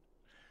 16.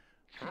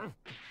 Huh?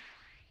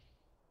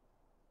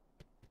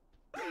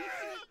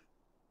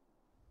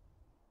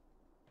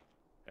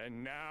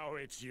 And now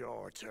it's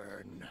your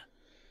turn.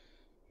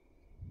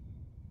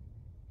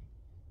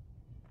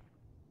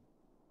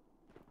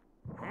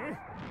 Huh?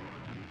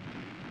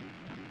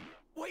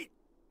 Wait,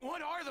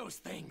 what are those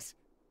things?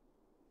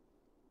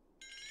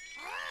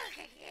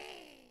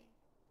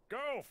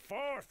 Go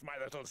forth, my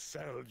little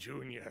Cell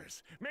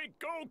Juniors. Make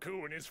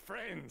Goku and his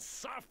friends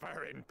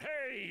suffer in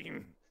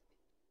pain.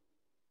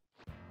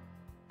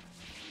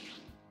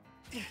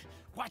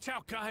 Watch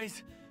out,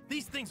 guys.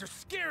 These things are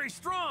scary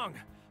strong.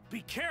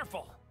 Be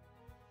careful.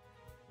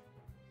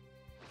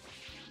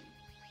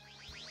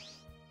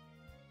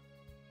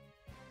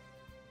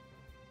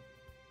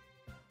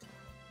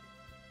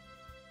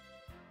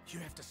 You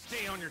have to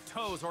stay on your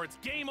toes or it's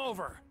game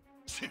over.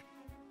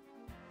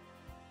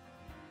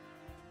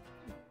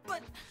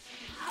 But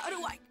how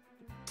do I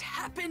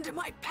tap into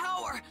my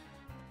power?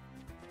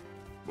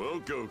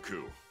 Well,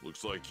 Goku,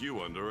 looks like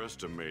you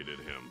underestimated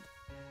him.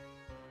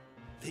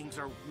 Things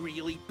are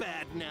really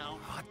bad now.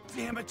 Oh,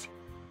 damn it!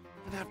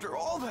 And after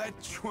all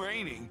that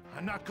training...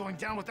 I'm not going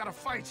down without a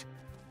fight.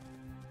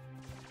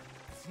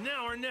 It's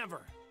now or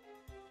never.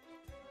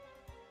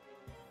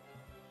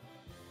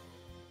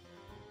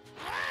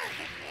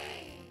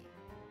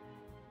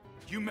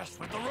 You messed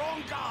with the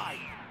wrong guy!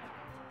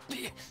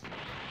 Here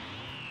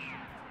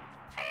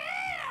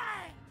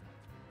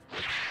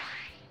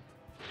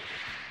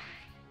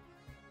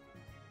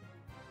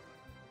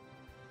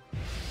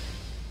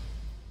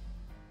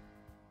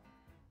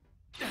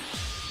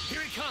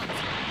he comes!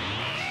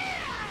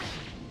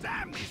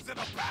 Damn these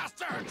little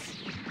bastards!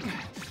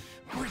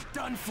 We're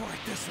done for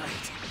at this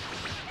rate.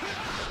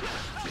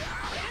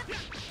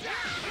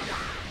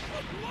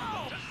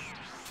 Whoa!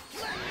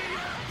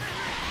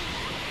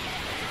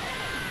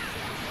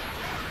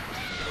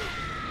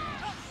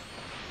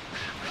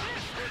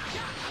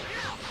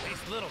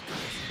 These little guys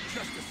are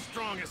just as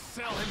strong as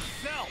Cell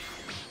himself!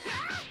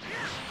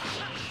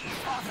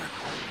 Father,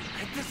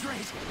 at this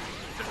rate,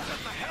 just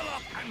shut the hell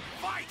up and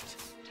fight!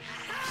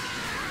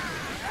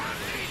 Damn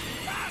these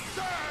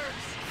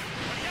bastards!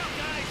 Look out,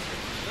 guys!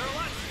 They're a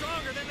lot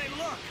stronger than they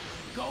look!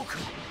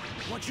 Goku,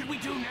 what should we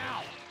do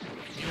now?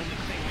 The only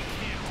thing we can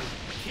do,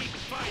 keep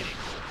fighting!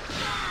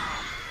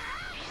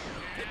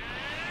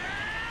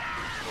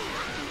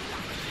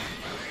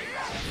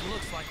 It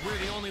looks like we're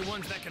the only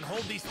ones that can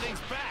hold these things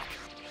back.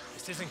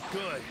 This isn't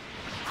good.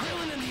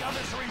 Krillin and the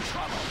others are in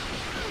trouble.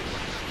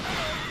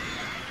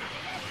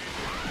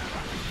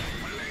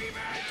 Believe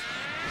it!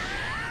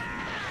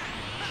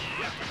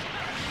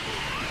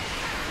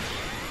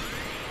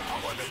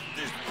 Power that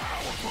this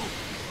powerful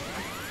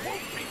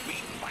won't be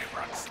beaten by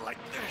runs like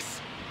this.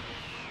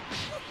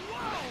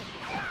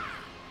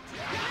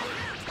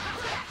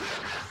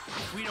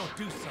 If we don't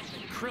do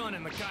something, Krillin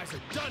and the guys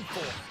are done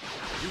for.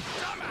 You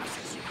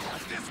dumbasses!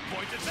 At this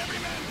point, it's every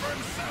man for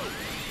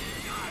himself!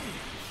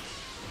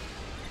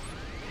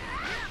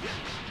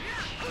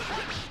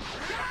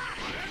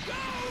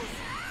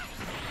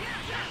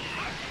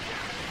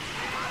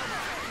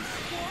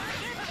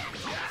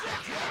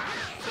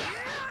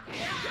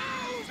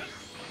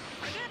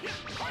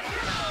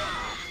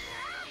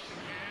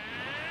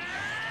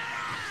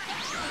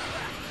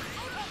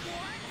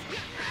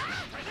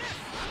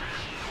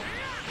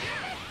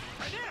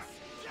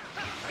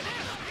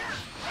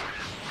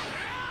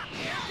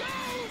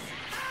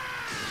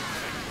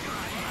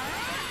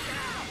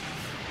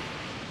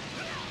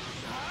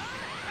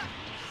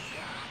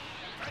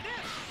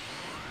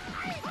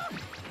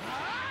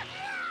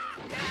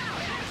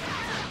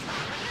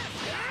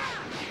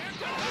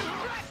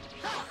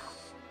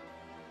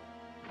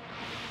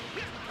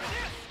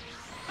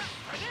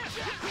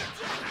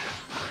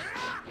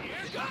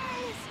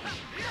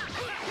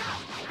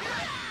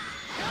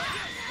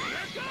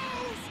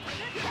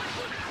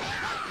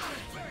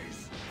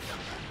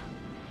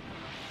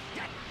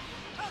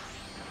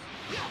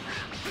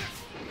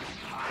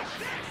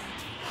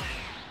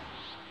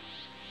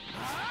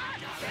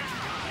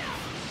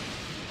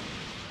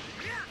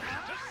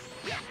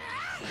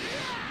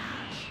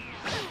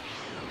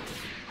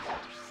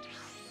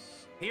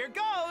 Here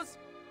goes!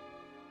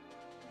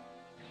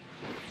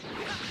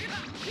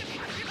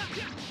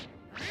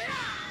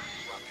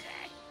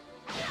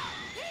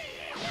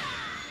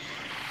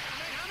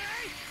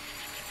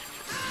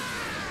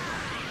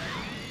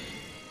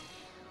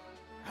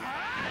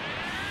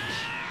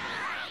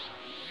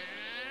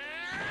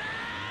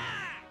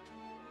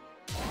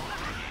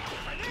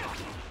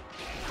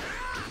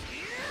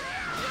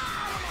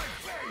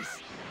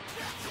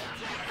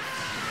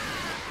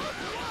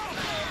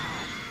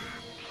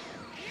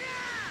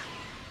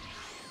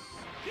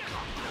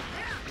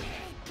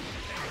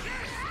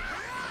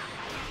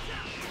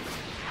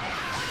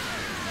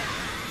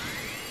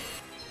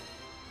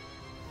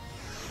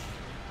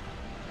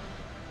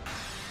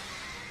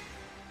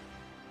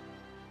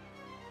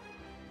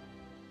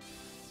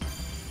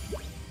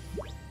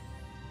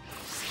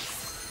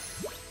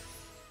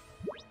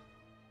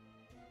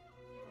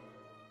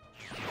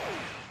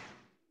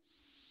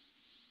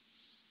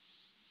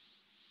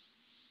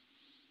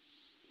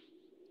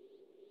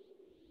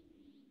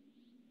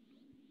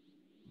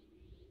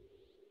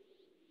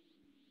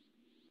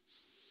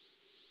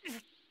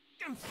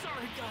 I'm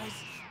sorry, guys.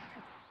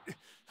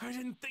 I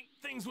didn't think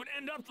things would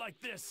end up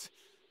like this.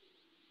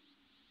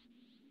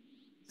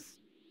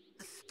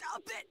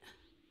 Stop it!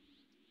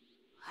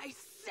 I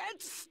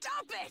said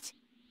stop it!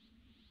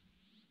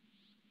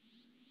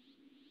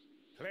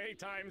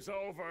 Playtime's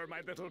over,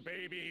 my little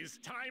babies.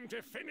 Time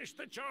to finish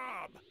the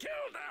job. Kill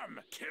them!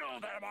 Kill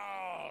them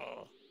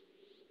all!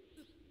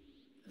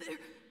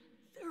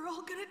 They're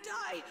all gonna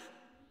die.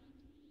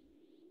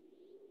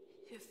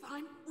 If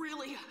I'm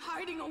really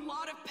hiding a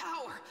lot of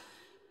power,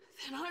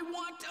 then I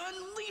want to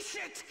unleash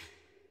it.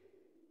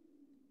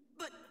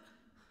 But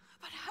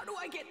how do do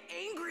I get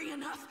angry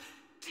enough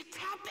to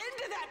tap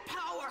into that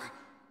power?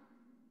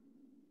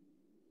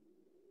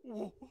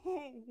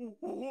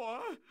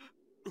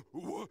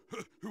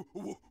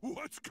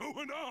 What's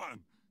going on?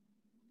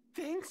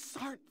 Things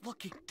aren't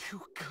looking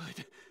too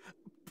good.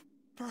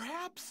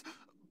 Perhaps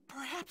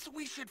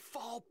we should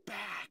fall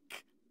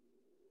back.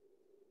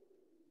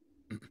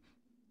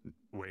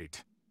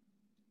 Wait.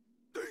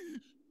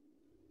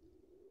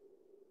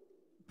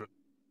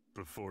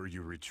 Before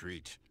you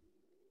retreat,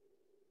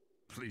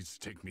 please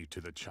take me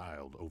to the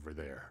child over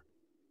there.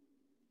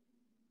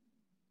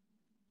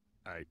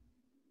 I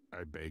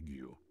beg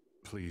you,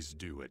 please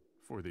do it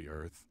for the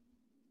Earth.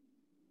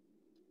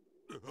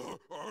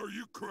 Are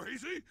you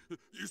crazy?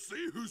 You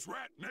see who's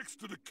right next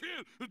to the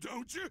kid,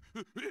 don't you?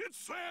 It's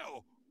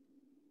Cell!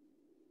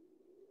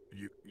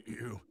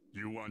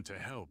 You want to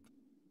help,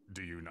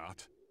 do you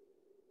not?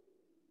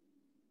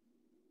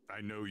 I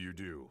know you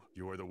do.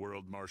 You are the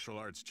world martial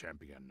arts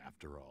champion,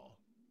 after all.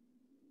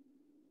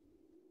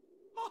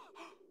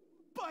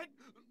 But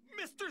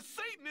Mr.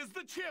 Satan is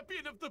the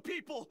champion of the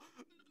people,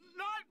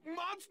 not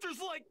monsters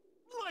like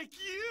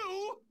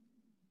you!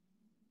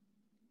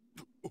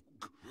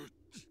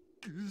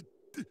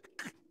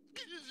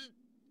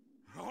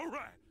 All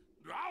right,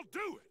 I'll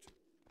do it.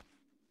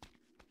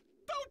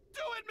 Don't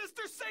do it,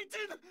 Mr.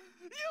 Satan!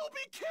 You'll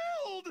be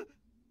killed!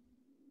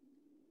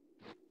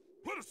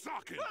 Put a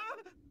sock in.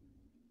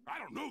 I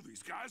don't know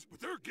these guys, but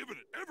they're giving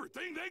it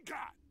everything they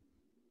got.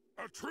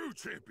 A true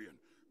champion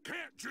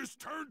can't just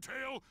turn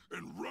tail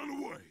and run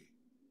away.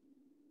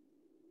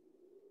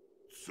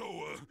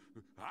 So,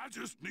 I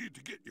just need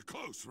to get you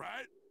close,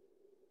 right?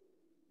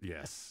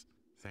 Yes,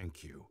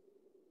 thank you.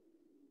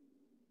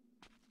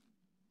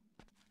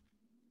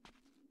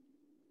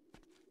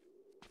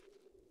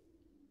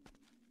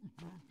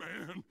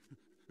 Man,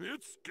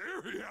 it's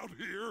scary out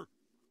here.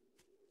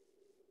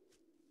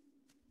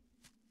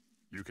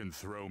 You can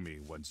throw me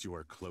once you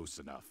are close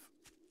enough.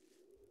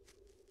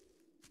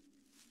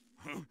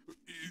 Huh?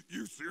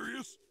 You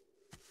serious?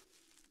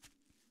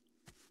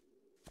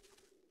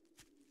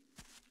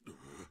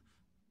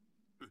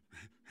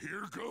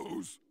 Here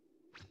goes.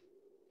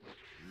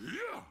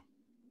 Yeah!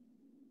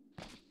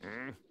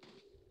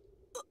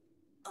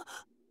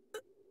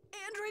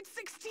 Android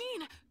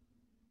 16!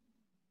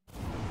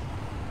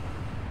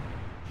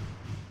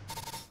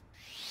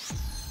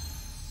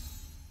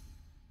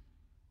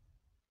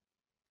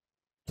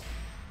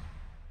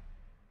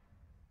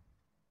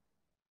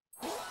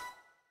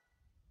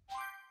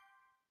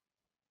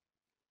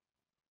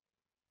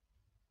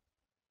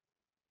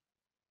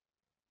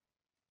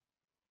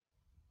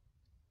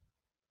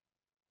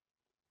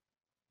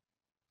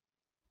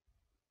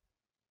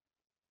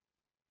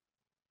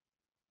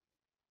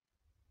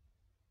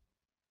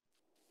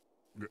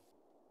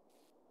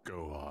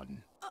 Go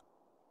on.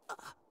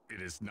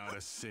 It is not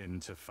a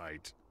sin to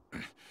fight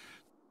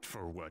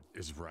for what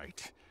is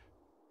right.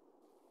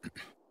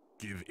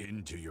 Give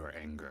in to your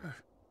anger.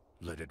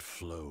 Let it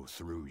flow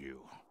through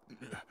you.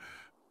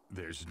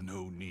 There's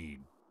no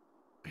need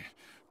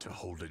to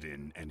hold it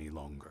in any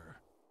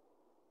longer.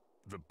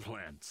 The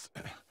plants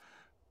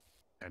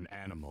and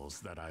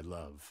animals that I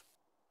love,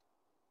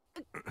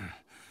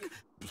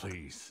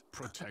 please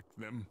protect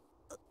them.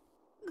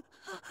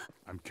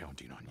 I'm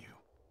counting on you.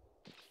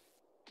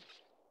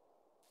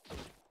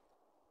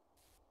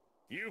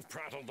 You've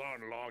prattled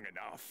on long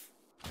enough.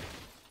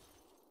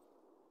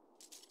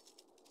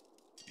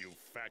 You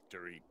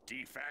factory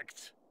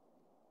defect.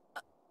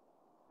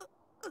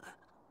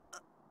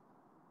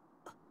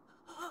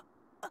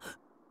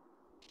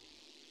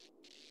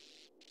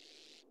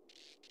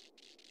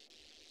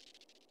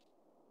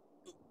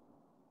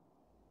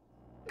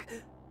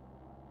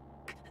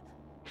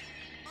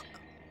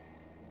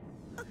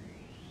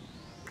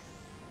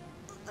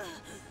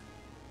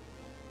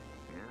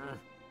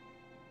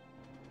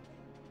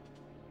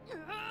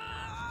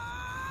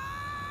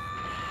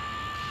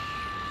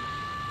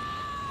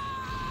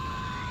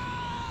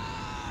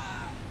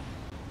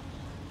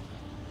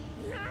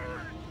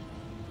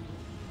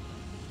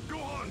 Go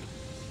on!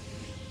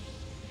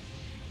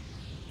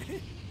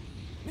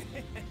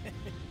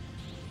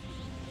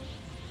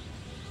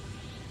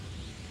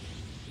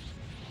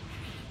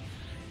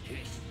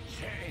 He's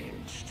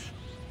changed.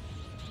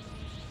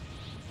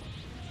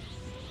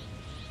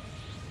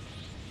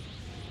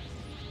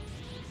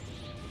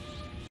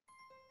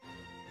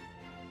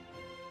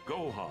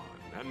 Gohan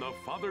and the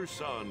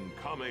father-son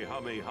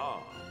Kamehameha.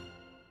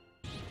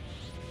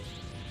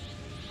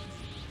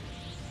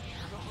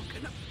 You're all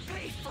gonna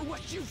pay for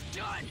what you've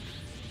done!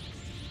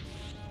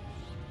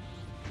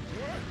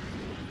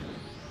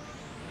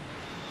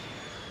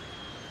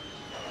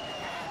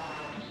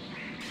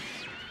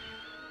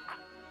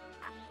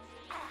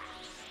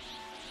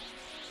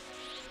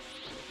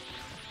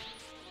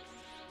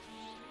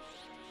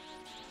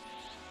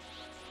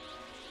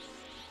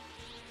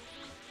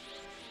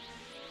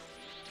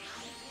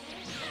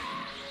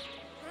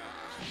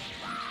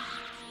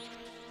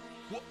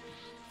 What?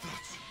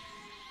 That's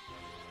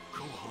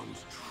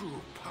Gohan's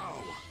true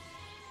power.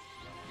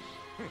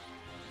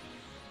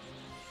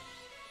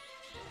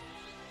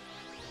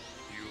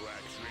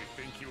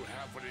 think you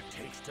have what it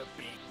takes to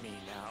beat me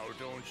now,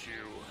 don't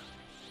you?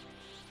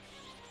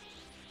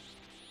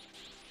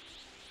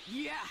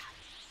 Yeah,